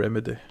fuck you,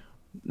 Remedy.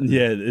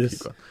 Yeah,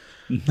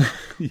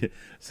 yeah.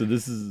 So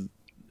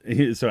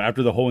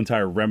after the whole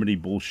entire Remedy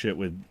bullshit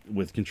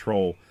with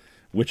Control,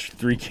 Witcher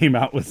 3 came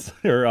out with,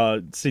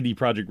 or CD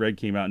Projekt Red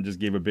came out and just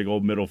gave a big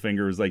old middle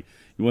finger. It was like,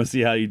 you want to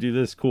see how you do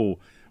this? Cool.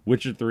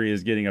 Witcher 3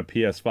 is getting a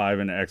PS5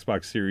 and an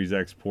Xbox Series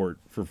X port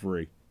for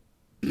free.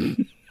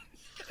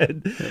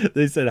 And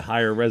they said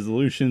higher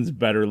resolutions,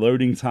 better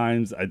loading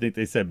times. I think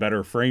they said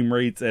better frame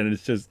rates, and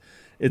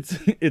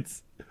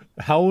it's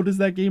how old is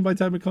that game by the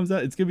time it comes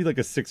out? It's gonna be like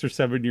a 6 or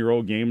 7 year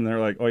old game, and they're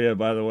like, oh yeah,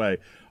 by the way,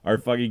 our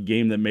fucking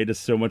game that made us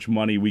so much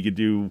money, we could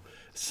do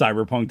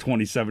Cyberpunk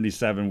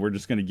 2077. We're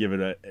just gonna give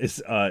it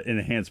an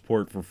enhanced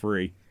port for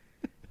free.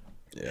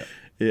 Yeah.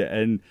 Yeah,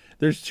 and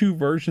there's 2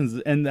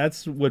 versions, and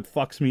that's what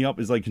fucks me up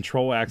is like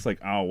Control acts like,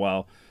 oh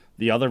well,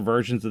 the other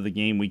versions of the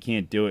game we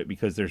can't do it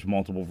because there's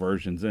multiple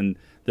versions, and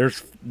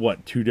there's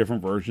 2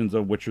 different versions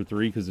of Witcher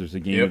 3 because there's a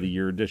Game of the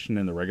Year edition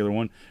and the regular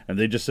one, and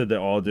they just said that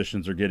all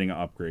editions are getting an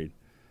upgrade.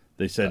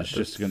 They said it's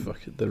just gonna...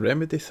 The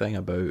Remedy thing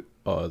about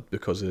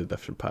because of the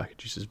different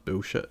packages is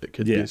bullshit. It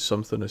could be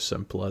something as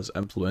simple as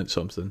implement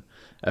something.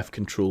 If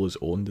Control is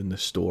owned in the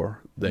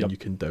store, then you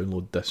can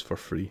download this for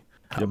free.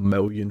 A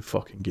million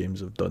fucking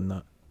games have done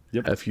that.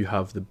 If you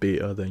have the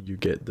beta, then you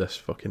get this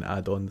fucking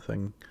add-on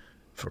thing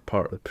for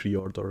part of the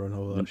pre-order and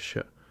all that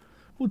shit.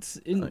 Well,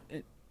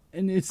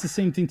 and it's the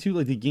same thing too.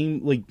 Like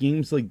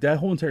games like that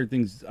whole entire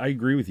thing's. I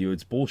agree with you.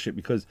 It's bullshit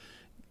because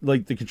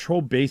like the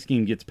Control base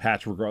game gets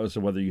patched regardless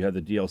of whether you have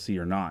the DLC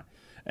or not,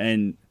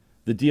 and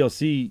the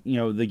DLC,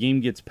 the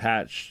game gets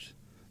patched.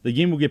 The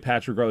game will get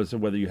patched regardless of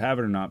whether you have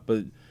it or not,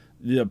 but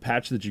the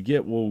patch that you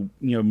get will,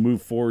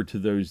 move forward to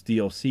those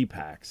DLC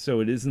packs. So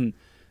it isn't.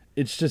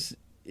 It's just.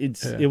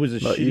 It was a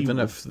but shitty. Even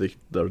if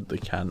they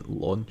can't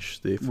launch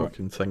the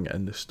fucking thing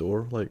in the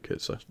store, like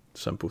it's a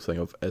simple thing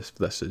of if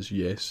this is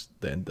yes,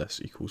 then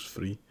this equals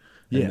free,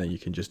 and then you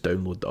can just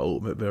download the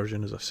ultimate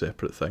version as a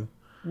separate thing.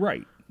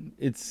 Right.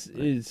 It's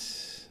one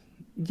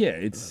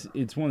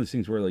of those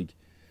things where like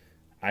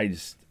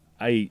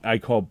I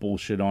call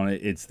bullshit on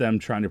it. It's them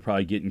trying to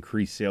probably get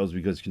increased sales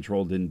because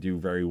Control didn't do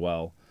very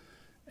well.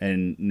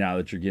 And now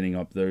that you're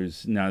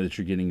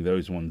getting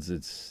those ones,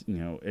 it's,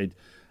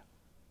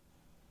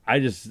 I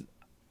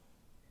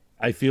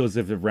feel as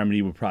if the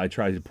Remedy would probably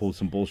try to pull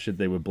some bullshit.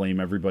 They would blame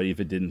everybody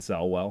if it didn't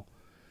sell well.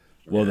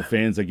 Well, the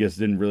fans, I guess,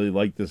 didn't really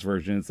like this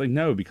version. It's like,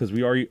 no, because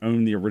we already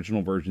own the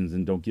original versions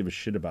and don't give a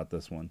shit about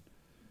this one.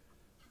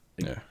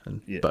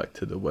 Back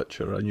to The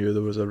Witcher. I knew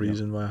there was a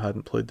reason why I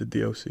hadn't played the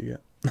DLC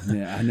yet.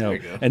 Yeah, I know.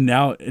 And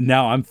now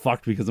I'm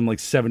fucked because I'm like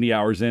 70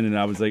 hours in, and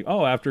I was like,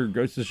 oh, after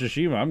Ghost of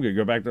Tsushima, I'm going to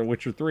go back to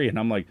Witcher 3. And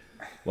I'm like,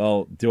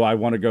 well, do I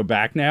want to go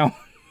back now?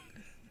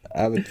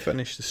 I would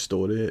finish the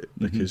story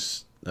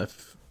because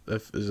if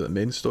is it the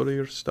main story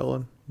you're still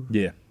in?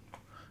 Yeah.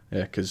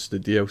 Yeah, because the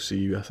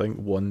DLC, I think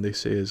one they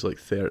say is like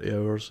 30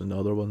 hours and the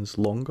other one's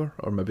longer,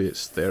 or maybe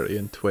it's 30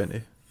 and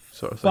 20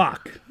 sort of thing.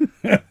 Fuck.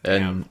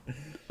 And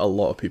a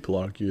lot of people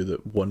argue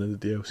that one of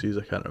the DLCs,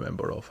 I can't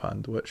remember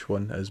offhand which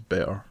one, is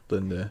better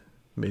than the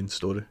main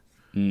story,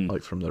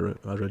 like from the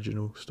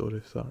original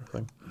story sort of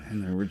thing.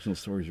 And the original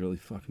story is really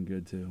fucking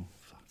good too.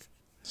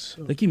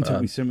 So, that game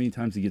took me so many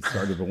times to get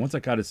started, but once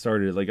I got it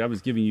started, like I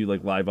was giving you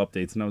like live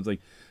updates, and I was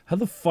like, how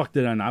the fuck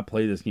did I not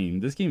play this game?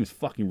 This game is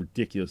fucking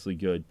ridiculously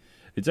good.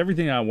 It's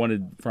everything I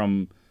wanted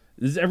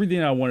this is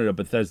everything I wanted a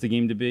Bethesda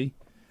game to be.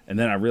 And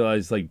then I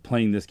realized, like,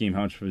 playing this game,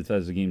 how much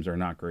Bethesda games are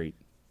not great.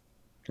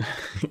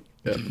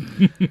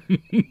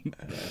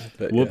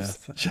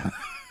 Whoops.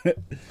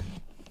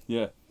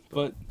 Yeah,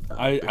 but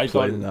I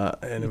thought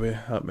that anyway.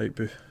 That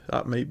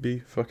might be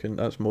fucking.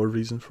 That's more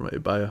reason for me to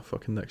buy a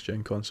fucking next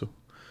gen console.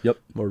 Yep.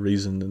 More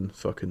reason than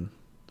fucking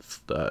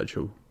the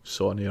actual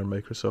Sony or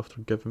Microsoft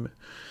are giving me.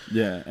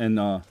 Yeah, and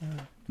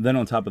then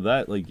on top of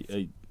that, like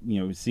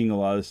seeing a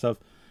lot of stuff,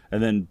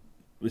 and then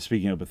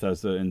speaking of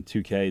Bethesda and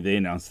 2K, they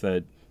announced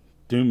that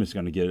Doom is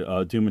going to get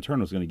Doom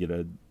Eternal is going to get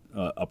a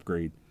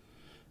upgrade,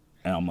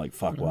 and I'm like,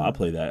 fuck, well, I'll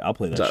play that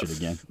shit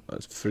again.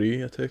 That's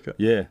free, I take it.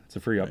 Yeah, it's a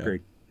free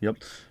upgrade.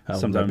 Yep.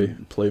 I'll maybe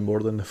play more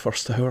than the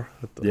first hour.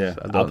 I'll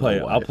play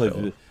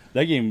through.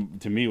 That game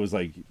to me was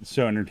like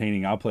so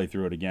entertaining. I'll play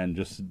through it again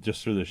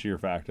just for the sheer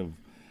fact of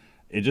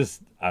it.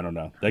 Just I don't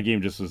know. That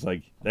game just was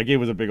like that game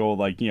was a big old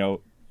like you're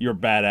a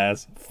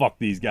badass. Fuck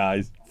these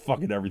guys.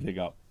 Fucking everything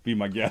up. Be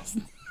my guest.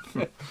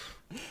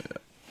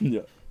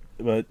 Yeah.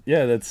 But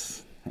yeah,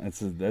 that's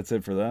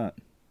it for that.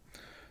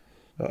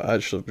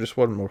 Actually, just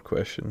one more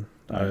question.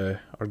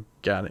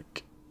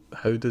 Organic.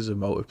 How does the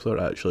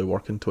multiplayer actually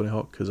work in Tony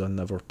Hawk? Because I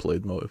never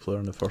played multiplayer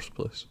in the first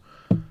place.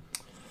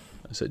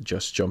 Is it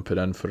just jumping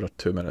in for a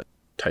 2-minute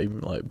time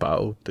like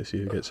battle to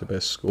see who gets the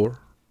best score?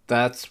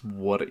 That's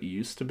what it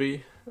used to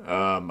be.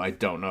 I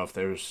don't know if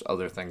there's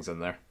other things in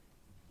there.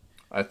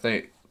 I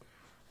think,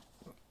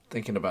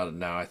 thinking about it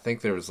now, I think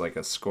there was like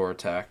a score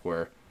attack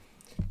where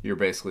you're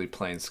basically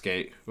playing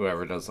skate.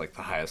 Whoever does like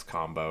the highest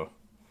combo,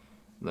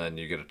 then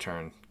you get a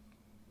turn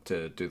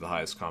to do the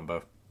highest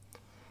combo.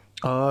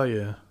 Oh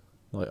yeah,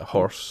 like a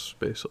horse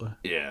basically.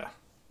 Yeah.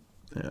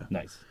 Yeah.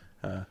 Nice.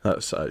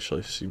 That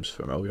actually seems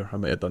familiar. I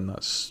may have done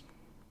that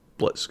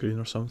split screen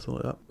or something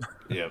like that.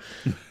 Yep.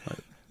 Like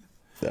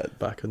that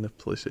back on the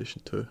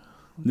PlayStation 2.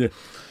 Yeah.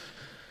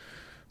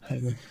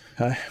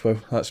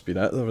 Well, that's been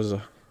it.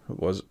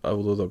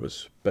 Although there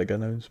was big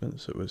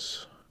announcements, it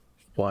was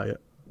quiet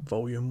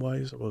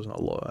volume-wise. There wasn't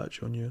a lot of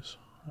actual news.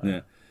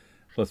 Yeah.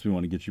 Plus, we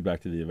want to get you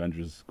back to the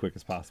Avengers as quick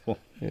as possible.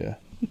 Yeah.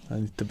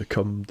 I need to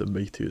become the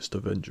mightiest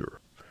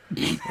Avenger.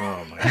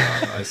 Oh my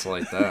god,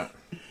 isolate that.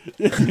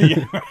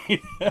 Yeah,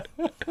 right.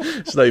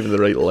 It's not even the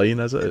right line,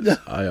 is it? It's,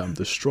 I am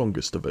the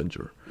strongest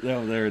Avenger.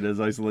 Yeah, there it is.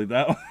 Isolate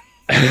that one.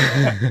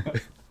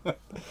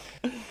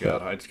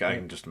 God, I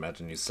can just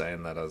imagine you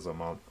saying that as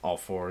I'm on all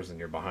fours and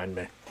you're behind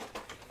me.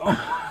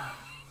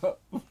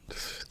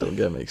 Don't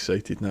get me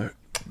excited now.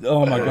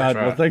 Oh my god.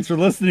 Well, thanks for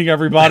listening,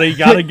 everybody.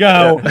 Gotta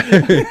go.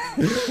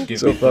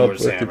 So far,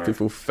 where can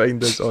people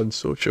find us on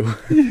social?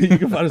 You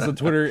can find us on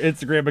Twitter,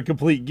 Instagram, at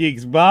Complete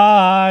Geeks.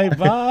 Bye.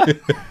 Bye.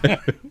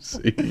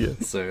 See ya.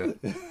 So.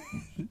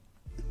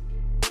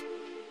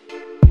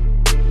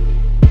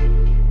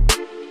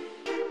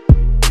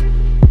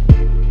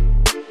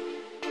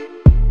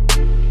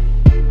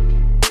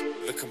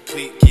 The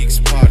Complete Geeks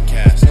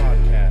Podcast.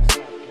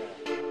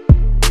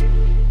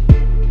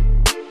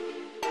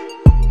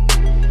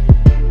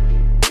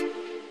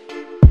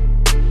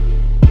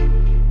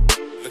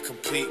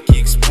 Complete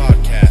Geeks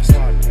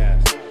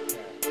Podcast.